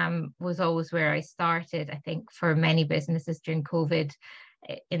Instagram was always where I started. I think for many businesses during COVID,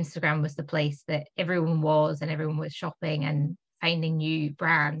 Instagram was the place that everyone was, and everyone was shopping and finding new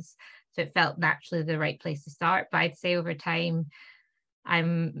brands. So it felt naturally the right place to start. But I'd say over time,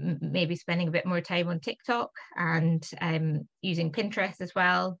 I'm maybe spending a bit more time on TikTok and using Pinterest as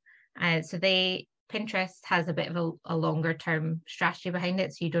well. So Pinterest has a bit of a longer term strategy behind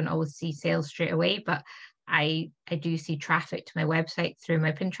it. So you don't always see sales straight away, but I do see traffic to my website through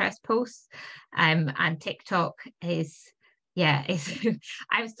my Pinterest posts. And TikTok is, yeah, it's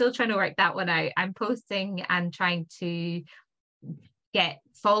I'm still trying to work that one out. I'm posting and trying to get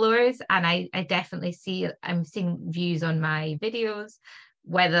followers, and I definitely see I'm seeing views on my videos.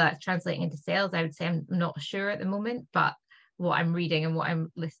 Whether that's translating into sales, I would say I'm not sure at the moment, but what I'm reading and what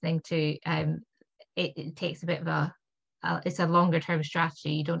I'm listening to, it takes a bit of it's a longer term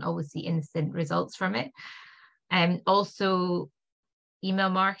strategy. You don't always see instant results from it. And also email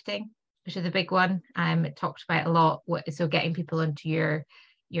marketing, which is a big one. It talked about a lot. So getting people onto your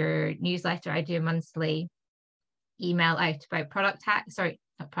newsletter. I do a monthly email out about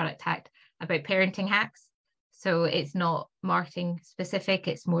about parenting hacks. So it's not marketing specific,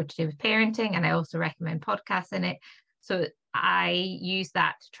 it's more to do with parenting. And I also recommend podcasts in it. So I use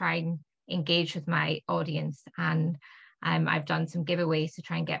that to try and engage with my audience. And I've done some giveaways to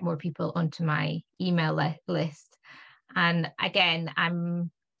try and get more people onto my email list. And again,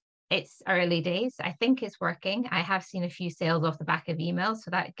 it's early days. I think it's working. I have seen a few sales off the back of emails. So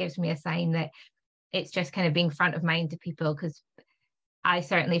that gives me a sign that it's just kind of being front of mind to people, because I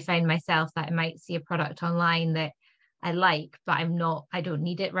certainly find myself that I might see a product online that I like, but I don't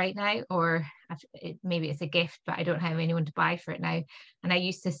need it right now, or maybe it's a gift, but I don't have anyone to buy for it now. And I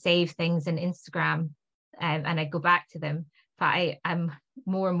used to save things in Instagram, and I go back to them, but I'm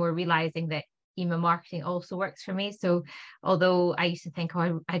more and more realizing that email marketing also works for me. So although I used to think,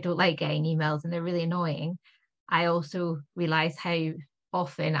 oh, I don't like getting emails and they're really annoying, I also realize how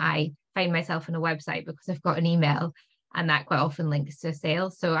often I find myself on a website because I've got an email, and that quite often links to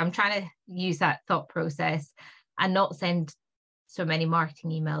sales. So I'm trying to use that thought process and not send so many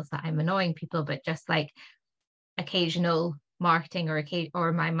marketing emails that I'm annoying people, but just like occasional marketing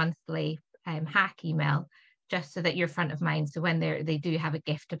or my monthly hack email, just so that you're front of mind. So when they do have a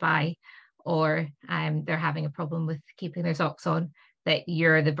gift to buy, or they're having a problem with keeping their socks on, that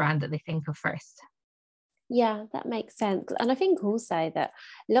you're the brand that they think of first. Yeah, that makes sense. And I think also that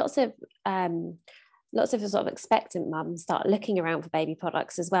lots of sort of expectant mums start looking around for baby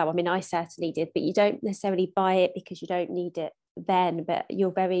products as well. I mean, I certainly did, but you don't necessarily buy it because you don't need it then, but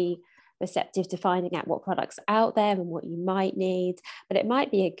you're very receptive to finding out what products are out there and what you might need. But it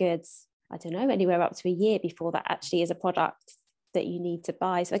might be a good, I don't know, anywhere up to a year before that actually is a product that you need to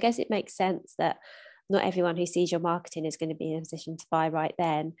buy. So I guess it makes sense that not everyone who sees your marketing is going to be in a position to buy right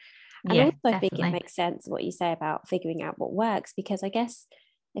then. And Yeah, also, I definitely. think it makes sense what you say about figuring out what works, because I guess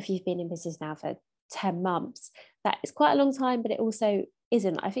if you've been in business now for 10 months, that is quite a long time, but it also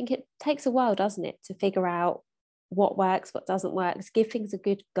isn't. I think it takes a while, doesn't it, to figure out what works, what doesn't work, give things a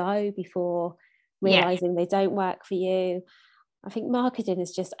good go before realizing they don't work for you. I think marketing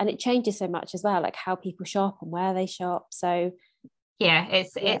is just, and it changes so much as well, like how people shop and where they shop. So yeah,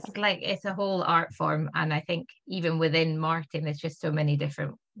 it's like it's a whole art form, and I think even within marketing there's just so many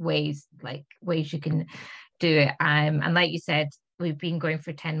different ways you can do it. And like you said, we've been going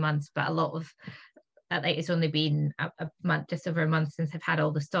for 10 months, but a lot of like it's only been a month, just over a month since I've had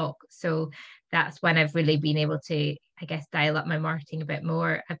all the stock. So that's when I've really been able to, I guess, dial up my marketing a bit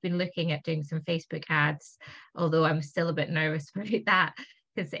more. I've been looking at doing some Facebook ads, although I'm still a bit nervous about that,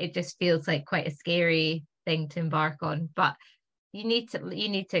 because it just feels like quite a scary thing to embark on. But you need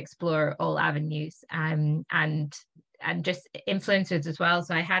to explore all avenues, and just influencers as well.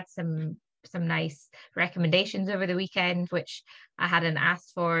 So I had some some nice recommendations over the weekend, which I hadn't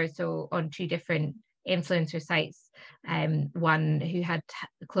asked for. So on 2 different influencer sites, one who had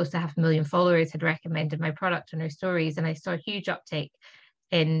close to 500,000 followers had recommended my product on her stories, and I saw a huge uptake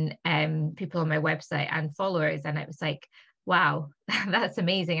in people on my website and followers, and it was like, wow, that's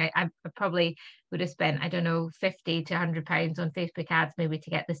amazing. I probably would have spent, I don't know, 50 to £100 on Facebook ads maybe to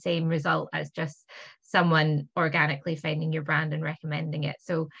get the same result as just someone organically finding your brand and recommending it.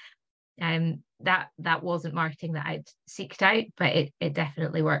 So that wasn't marketing that I'd seeked out, but it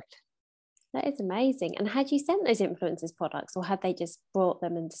definitely worked. That is amazing. And had you sent those influencers products, or had they just brought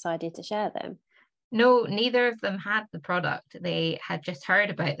them and decided to share them? No, neither of them had the product. They had just heard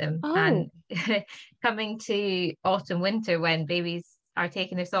about them. Oh. And coming to autumn, winter, when babies are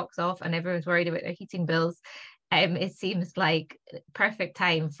taking their socks off and everyone's worried about their heating bills, it seems like perfect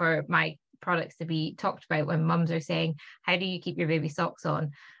time for my products to be talked about when mums are saying, how do you keep your baby socks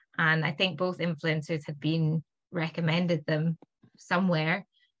on? And I think both influencers had been recommended them somewhere,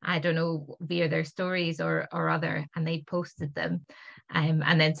 I don't know, via their stories or other, and they posted them.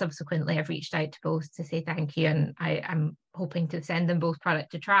 And then subsequently I've reached out to both to say thank you, and I'm hoping to send them both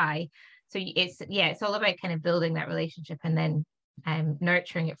product to try. So it's all about kind of building that relationship and then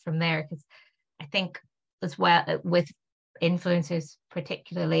nurturing it from there, because I think as well with influencers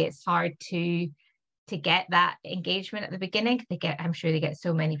particularly, it's hard to get that engagement at the beginning. I'm sure they get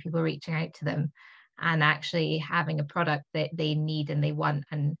so many people reaching out to them, and actually having a product that they need and they want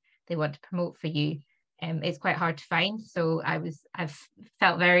to promote for you, it's quite hard to find. So I've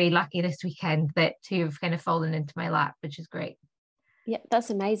felt very lucky this weekend that 2 have kind of fallen into my lap, which is great. Yeah, that's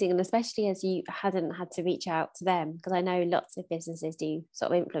amazing. And especially as you hadn't had to reach out to them, because I know lots of businesses do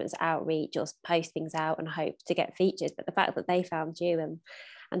sort of influencer outreach or post things out and hope to get features, but the fact that they found you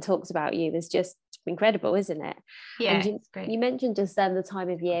and talked about you is just incredible, isn't it? Yeah, and it's great. You mentioned just then the time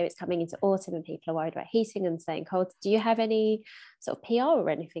of year, it's coming into autumn and people are worried about heating and staying cold. Do you have any sort of PR or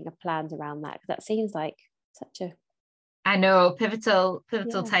anything planned around that? Because that seems like such a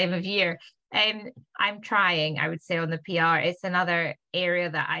pivotal time of year. I'm trying, I would say, on the PR. It's another area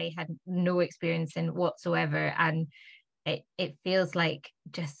that I had no experience in whatsoever, and it feels like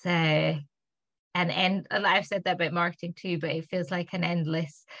just an end. I've said that about marketing too, but it feels like an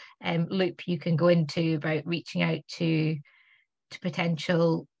endless loop you can go into about reaching out to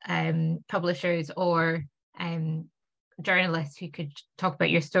potential publishers or journalists who could talk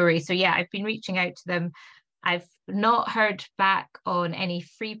about your story. So yeah, I've been reaching out to them. I've not heard back on any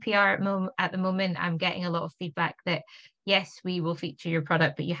free PR at the moment. I'm getting a lot of feedback that yes, we will feature your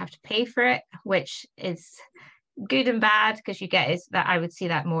product, but you have to pay for it, which is good and bad, because you get is that I would see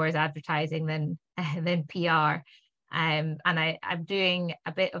that more as advertising than PR. And I'm doing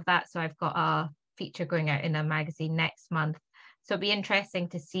a bit of that. So I've got a feature going out in a magazine next month. So it'll be interesting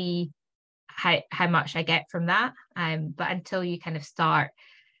to see how much I get from that. But until you kind of start,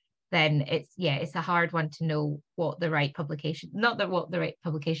 then it's a hard one to know what the right publication, not that what the right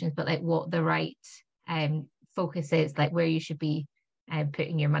publications, but like what the right focus is, like where you should be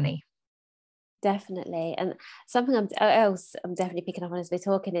putting your money. Definitely. And something else I'm definitely picking up on as we're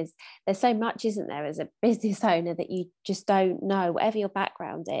talking is there's so much, isn't there, as a business owner, that you just don't know. Whatever your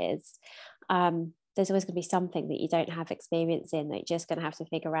background is, there's always going to be something that you don't have experience in that you're just going to have to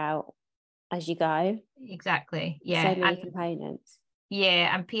figure out as you go. Exactly. Yeah. So many components.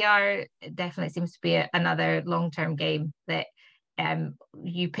 Yeah, and PR definitely seems to be another long-term game that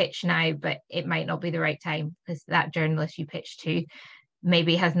you pitch now, but it might not be the right time, because that journalist you pitch to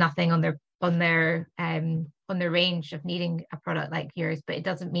maybe has nothing on their range of needing a product like yours, but it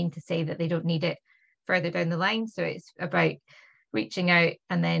doesn't mean to say that they don't need it further down the line. So it's about reaching out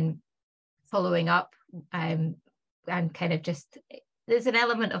and then following up, and kind of just, there's an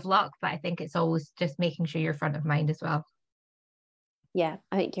element of luck, but I think it's always just making sure you're front of mind as well. Yeah,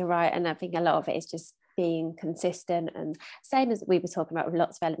 I think you're right. And I think a lot of it is just being consistent, and same as we were talking about with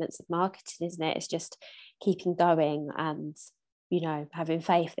lots of elements of marketing, isn't it? It's just keeping going and, having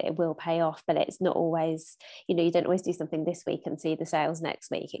faith that it will pay off. But it's not always, you don't always do something this week and see the sales next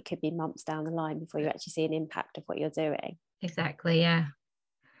week. It could be months down the line before you actually see an impact of what you're doing. Exactly, yeah.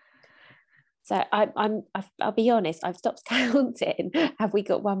 So I'll be honest, I've stopped counting. Have we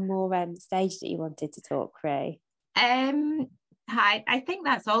got one more stage that you wanted to talk through? I think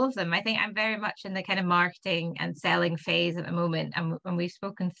that's all of them. I think I'm very much in the kind of marketing and selling phase at the moment. And when we've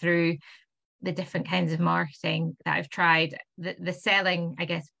spoken through the different kinds of marketing that I've tried, the selling, I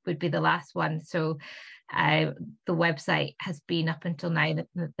guess, would be the last one. So The website has been up until now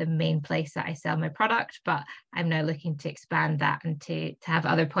the main place that I sell my product, but I'm now looking to expand that and to have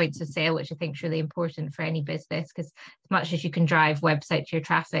other points of sale, which I think is really important for any business, because as much as you can drive traffic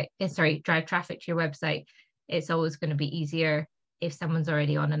to your website, it's always going to be easier if someone's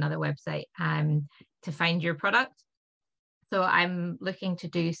already on another website to find your product. So I'm looking to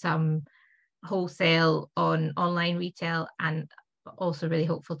do some wholesale on online retail, and also really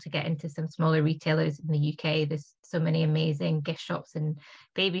hopeful to get into some smaller retailers in the UK. There's so many amazing gift shops and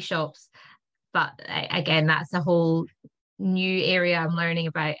baby shops, but again, that's a whole new area I'm learning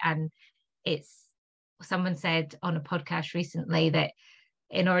about. And someone said on a podcast recently that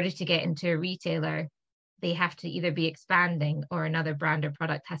in order to get into a retailer, they have to either be expanding or another brand or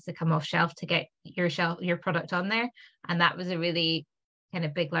product has to come off shelf to get your product on there. And that was a really kind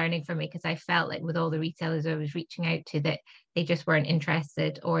of big learning for me, because I felt like with all the retailers I was reaching out to that they just weren't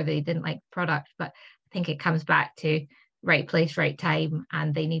interested or they didn't like the product. But I think it comes back to right place, right time,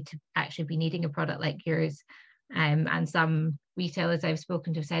 and they need to actually be needing a product like yours. And some retailers I've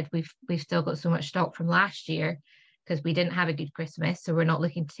spoken to said we've still got so much stock from last year because we didn't have a good Christmas, so we're not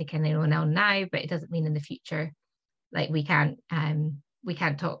looking to take anyone on now, but it doesn't mean in the future like we can't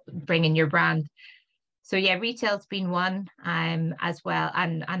bring in your brand. So yeah, retail's been one as well,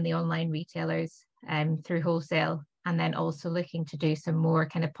 and the online retailers through wholesale, and then also looking to do some more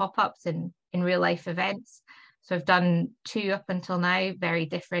kind of pop-ups in real life events. So I've done 2 up until now, very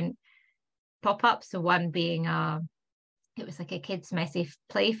different pop-ups. So one being it was like a kids messy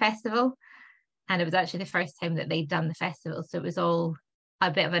play festival, and it was actually the first time that they'd done the festival, so it was all a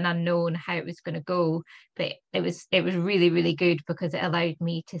bit of an unknown how it was going to go, but it was really, really good because it allowed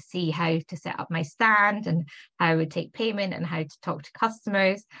me to see how to set up my stand and how I would take payment and how to talk to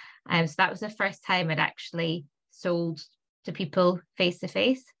customers. So that was the first time I'd actually sold to people face to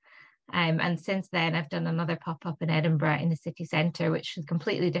face. And since then I've done another pop-up in Edinburgh in the city centre, which is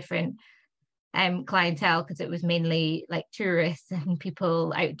completely different clientele, because it was mainly like tourists and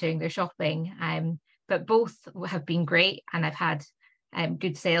people out doing their shopping. But both have been great, and I've had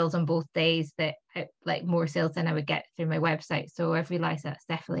good sales on both days, that like more sales than I would get through my website. So I've realized that's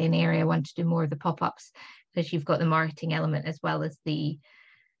definitely an area I want to do more of the pop-ups, because you've got the marketing element as well as the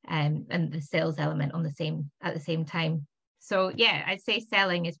and the sales element at the same time. So yeah, I'd say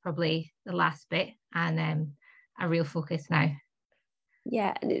selling is probably the last bit, and a real focus now.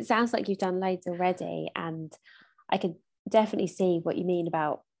 Yeah, and it sounds like you've done loads already, and I could definitely see what you mean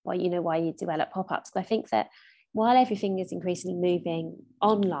about why you develop pop-ups. I think that while everything is increasingly moving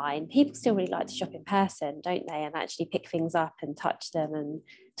online, people still really like to shop in person, don't they? And actually pick things up and touch them and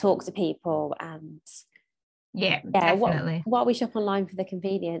talk to people. And yeah, definitely. While we shop online for the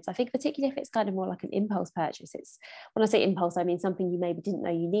convenience, I think particularly if it's kind of more like an impulse purchase, it's, when I say impulse, I mean something you maybe didn't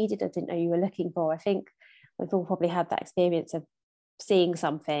know you needed or didn't know you were looking for. I think we've all probably had that experience of seeing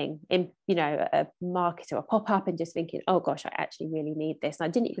something in, a market or a pop-up and just thinking, oh gosh, I actually really need this, and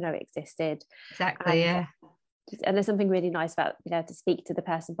I didn't even know it existed. Exactly. And there's something really nice about being able to speak to the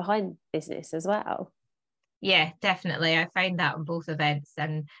person behind business as well. Yeah, definitely. I find that on both events,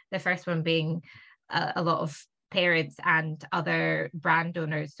 and the first one being a lot of parents and other brand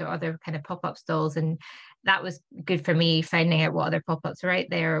owners, so other kind of pop-up stalls, and that was good for me, finding out what other pop-ups are out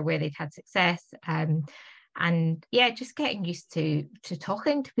there or where they'd had success. And yeah, just getting used to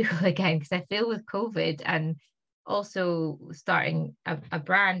talking to people again, because I feel with COVID and also starting a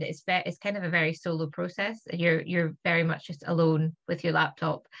brand, it's kind of a very solo process. You're very much just alone with your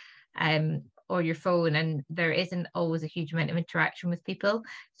laptop or your phone, and there isn't always a huge amount of interaction with people.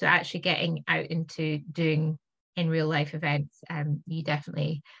 So actually getting out into doing in real life events, you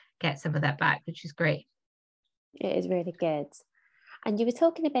definitely get some of that back, which is great. It is really good. And you were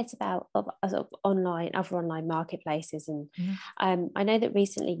talking a bit about other online marketplaces, and I know that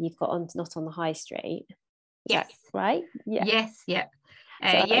recently you've got on Not on the High Street. Yes. Right? Yeah. Yes. Yeah.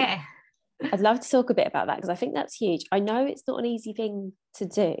 Yeah. I'd love to talk a bit about that, because I think that's huge. I know it's not an easy thing to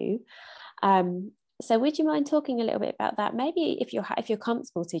do. So would you mind talking a little bit about that? Maybe if you're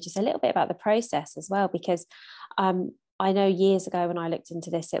comfortable to, just a little bit about the process as well, because I know years ago when I looked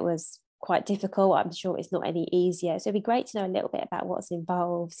into this, it was quite difficult. I'm sure it's not any easier. So it'd be great to know a little bit about what's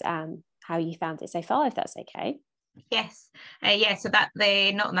involved and how you found it so far, if that's okay. Yes. So that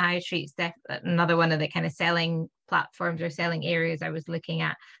the Not on the High Street is another one of the kind of selling platforms or selling areas I was looking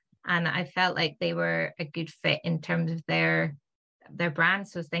at, and I felt like they were a good fit in terms of their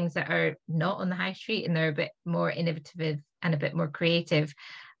brands. So things that are not on the high street and they're a bit more innovative and a bit more creative,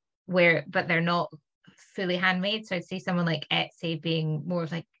 but they're not fully handmade. So I'd say someone like Etsy being more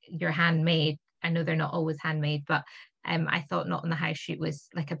of like your handmade. I know they're not always handmade, but I thought Not on the High Street was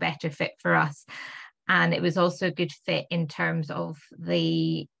like a better fit for us. And it was also a good fit in terms of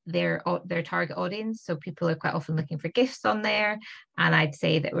their target audience. So people are quite often looking for gifts on there. And I'd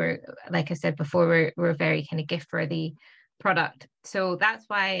say that we're, like I said before, we're very kind of gift worthy product. So that's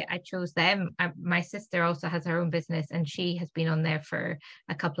why I chose them. My sister also has her own business, and she has been on there for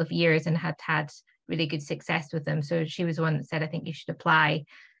a couple of years and had really good success with them. So she was the one that said, I think you should apply.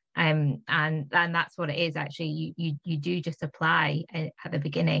 And that's what it is actually. You do just apply at the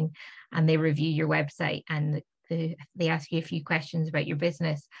beginning, and they review your website, and they ask you a few questions about your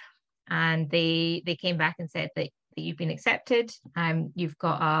business. And they came back and said that you've been accepted. You've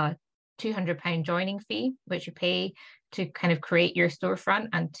got a £200 joining fee, which you pay to kind of create your storefront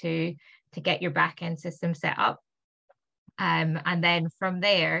and to get your back end system set up. And then from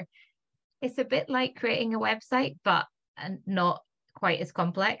there, it's a bit like creating a website, but not quite as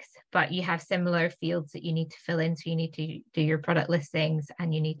complex. But you have similar fields that you need to fill in. So you need to do your product listings,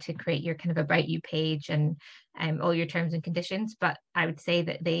 and you need to create your kind of about you page and all your terms and conditions. But I would say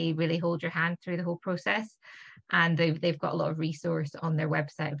that they really hold your hand through the whole process, and they've got a lot of resource on their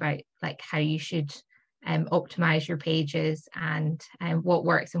website about like how you should optimize your pages and what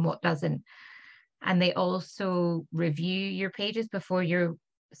works and what doesn't. And they also review your pages before your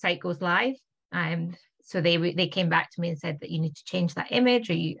site goes live. So they came back to me and said that you need to change that image,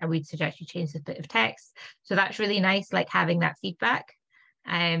 or I would suggest you change this bit of text. So that's really nice, like having that feedback.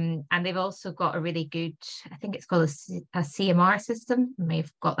 And they've also got a really good, I think it's called a CMR system. I may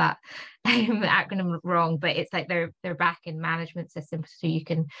have got that acronym wrong, but it's like their back-end management system. So you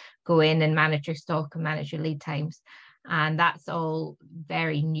can go in and manage your stock and manage your lead times. And that's all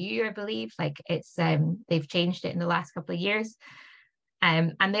very new, I believe. Like it's they've changed it in the last couple of years.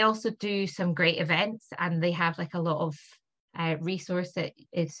 And they also do some great events, and they have like a lot of resource that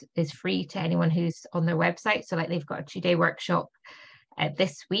is free to anyone who's on their website. So like they've got a 2-day workshop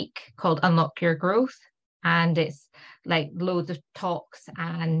this week called Unlock Your Growth, and it's like loads of talks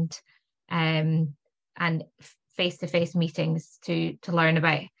and face-to-face meetings to learn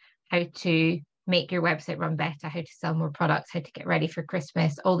about how to make your website run better, how to sell more products, how to get ready for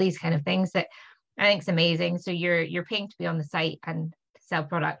Christmas, all these kind of things that I think is amazing. So you're paying to be on the site and sell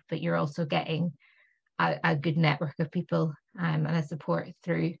product, but you're also getting a good network of people and a support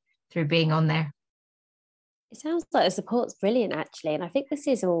through being on there. It sounds like the support's brilliant, actually. And I think this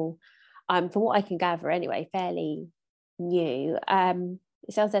is all, from what I can gather anyway, fairly new.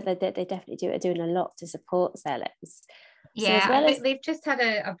 It sounds like they definitely are doing a lot to support sellers. Yeah, so I think they've just had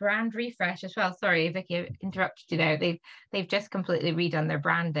a brand refresh as well. Sorry, Vicky, I interrupted you there. They've just completely redone their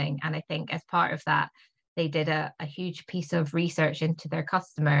branding. And I think as part of that, they did a huge piece of research into their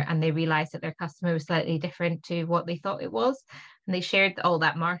customer, and they realized that their customer was slightly different to what they thought it was. And they shared all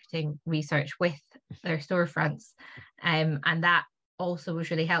that marketing research with their storefronts. And that also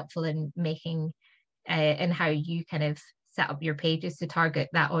was really helpful in making in how you kind of set up your pages to target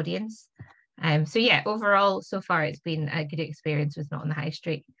that audience. So yeah, overall, so far it's been a good experience with Not on the High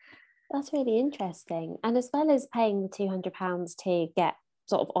Street. That's really interesting. And as well as paying the £200 to get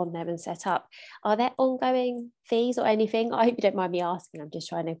sort of on there and set up, are there ongoing fees or anything? I hope you don't mind me asking. I'm just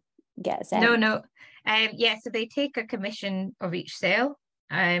trying to get a sense. No. Yeah, so they take a commission of each sale.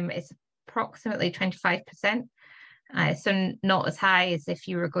 It's approximately 25%. So not as high as if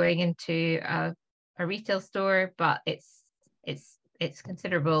you were going into a retail store, but it's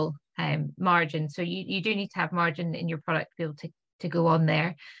considerable margin. So you do need to have margin in your product to be able to go on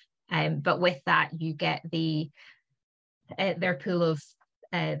there. But with that, you get their pool of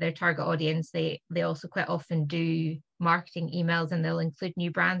their target audience. They also quite often do marketing emails, and they'll include new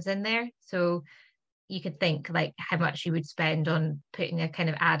brands in there. So you could think like how much you would spend on putting a kind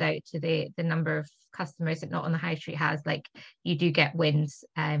of ad out to the number of customers that Not on the High Street has. Like you do get wins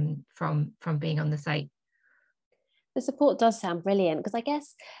from being on the site. The support does sound brilliant, because I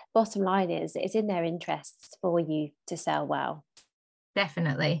guess bottom line is it's in their interests for you to sell well.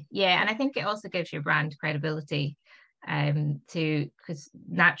 Definitely. Yeah. And I think it also gives your brand credibility because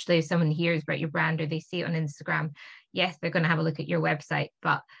naturally if someone hears about your brand or they see it on Instagram, yes, they're going to have a look at your website,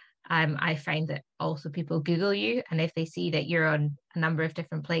 but I find that also people Google you, and if they see that you're on a number of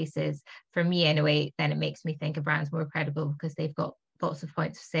different places, for me anyway, then it makes me think a brand's more credible because they've got lots of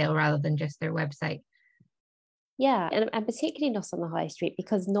points of sale rather than just their website. Yeah, and particularly not on the high street,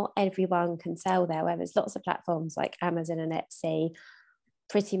 because not everyone can sell there, where there's lots of platforms like Amazon and Etsy.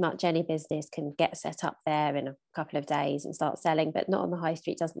 Pretty much any business can get set up there in a couple of days and start selling, but Not on the High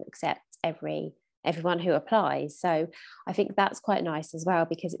Street doesn't accept everyone who applies. So I think that's quite nice as well,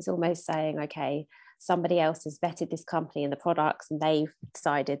 because it's almost saying, okay, somebody else has vetted this company and the products, and they've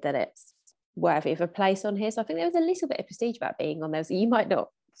decided that it's worthy of a place on here. So I think there was a little bit of prestige about being on there. So you might not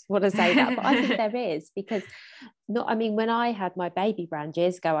want to say that, but I think there is, because when I had my baby brand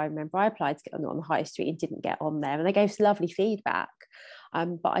years ago, I remember I applied to get on the high street and didn't get on there, and they gave lovely feedback.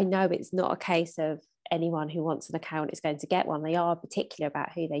 But I know it's not a case of anyone who wants an account is going to get one. They are particular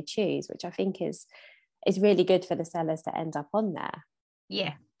about who they choose, which I think is really good for the sellers to end up on there.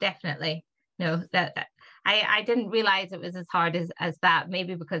 Yeah, definitely. No, that I didn't realize it was as hard as that,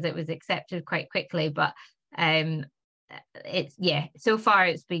 maybe because it was accepted quite quickly, but it's so far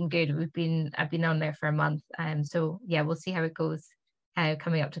it's been good. I've been on there for a month, so yeah, we'll see how it goes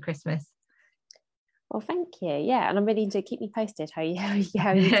coming up to Christmas. Well, thank you. Yeah, and I'm really to keep me posted how you do.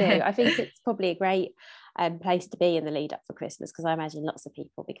 I think it's probably a great place to be in the lead up for Christmas, because I imagine lots of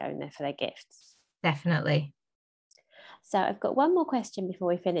people will be going there for their gifts. Definitely. So I've got one more question before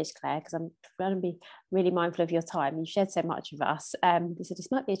we finish, Claire, because I'm trying to be really mindful of your time. You've shared so much with us. So this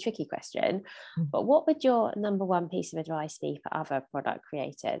might be a tricky question, but what would your number one piece of advice be for other product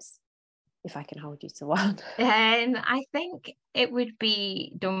creators, if I can hold you to one? I think it would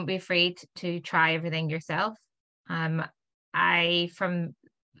be, don't be afraid to try everything yourself. I, from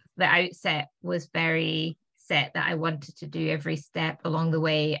the outset, was very set that I wanted to do every step along the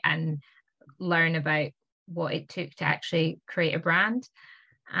way and learn about what it took to actually create a brand.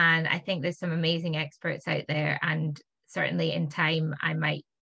 And I think there's some amazing experts out there, and certainly in time I might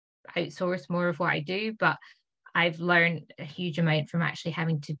outsource more of what I do, but I've learned a huge amount from actually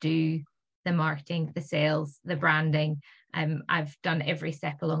having to do the marketing, the sales, the branding. I've done every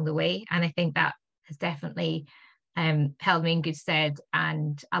step along the way, and I think that has definitely held me in good stead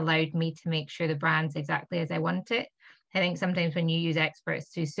and allowed me to make sure the brand's exactly as I want it. I think sometimes when you use experts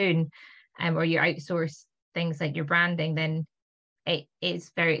too soon, or you outsource things like your branding, then it is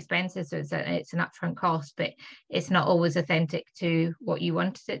very expensive. So it's an upfront cost, but it's not always authentic to what you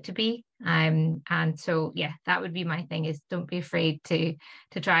wanted it to be. And so, yeah, that would be my thing, is don't be afraid to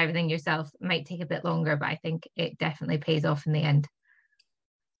try everything yourself. It might take a bit longer, but I think it definitely pays off in the end.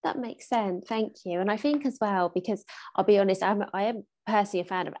 That makes sense. Thank you. And I think as well, because I'll be honest, I am personally a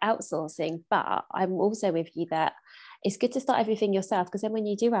fan of outsourcing, but I'm also with you that it's good to start everything yourself, because then when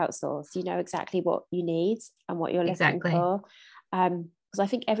you do outsource, you know exactly what you need and what you're looking for. Because I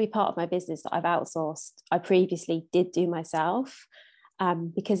think every part of my business that I've outsourced, I previously did do myself.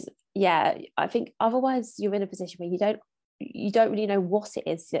 Because I think otherwise you're in a position where you don't really know what it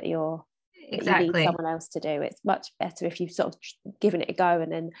is that you need someone else to do. It's much better if you've sort of given it a go,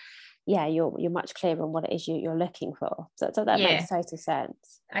 and then you're much clearer on what it is you're looking for. So that makes total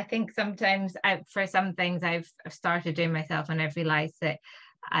sense. I think sometimes for some things I've started doing myself, and I've realized that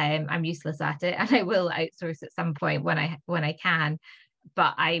I'm useless at it, and I will outsource at some point when I can,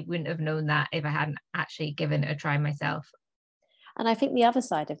 but I wouldn't have known that if I hadn't actually given it a try myself. And I think the other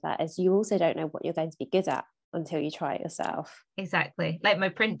side of that is you also don't know what you're going to be good at until you try it yourself. Exactly. Like my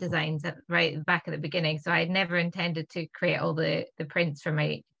print designs right back at the beginning. So I'd never intended to create all the prints for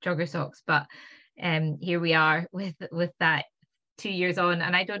my jogger socks, but here we are with that 2 years on,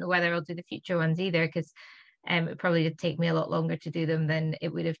 and I don't know whether I'll do the future ones either, because it probably did take me a lot longer to do them than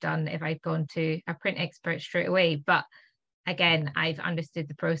it would have done if I'd gone to a print expert straight away. But again, I've understood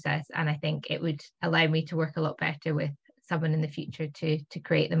the process, and I think it would allow me to work a lot better with someone in the future to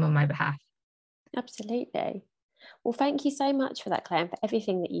create them on my behalf. Absolutely. Well, thank you so much for that, Claire, and for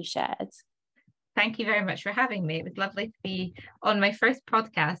everything that you shared. Thank you very much for having me. It was lovely to be on my first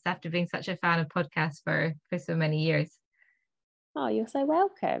podcast after being such a fan of podcasts for so many years. Oh, you're so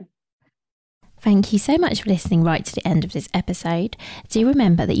welcome. Thank you so much for listening right to the end of this episode. Do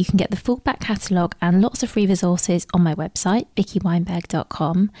remember that you can get the full back catalogue and lots of free resources on my website,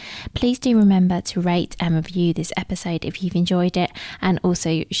 vickyweinberg.com. Please do remember to rate and review this episode if you've enjoyed it, and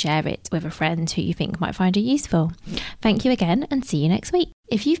also share it with a friend who you think might find it useful. Thank you again, and see you next week.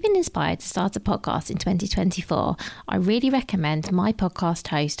 If you've been inspired to start a podcast in 2024, I really recommend my podcast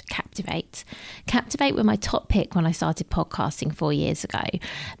host, Captivate. Captivate were my top pick when I started podcasting 4 years ago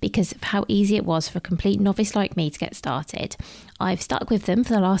because of how easy it was for a complete novice like me to get started. I've stuck with them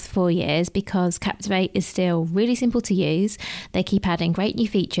for the last 4 years because Captivate is still really simple to use. They keep adding great new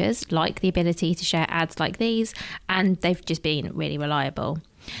features like the ability to share ads like these, and they've just been really reliable.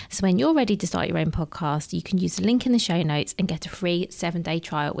 So when you're ready to start your own podcast, you can use the link in the show notes and get a free 7-day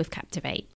trial with Captivate.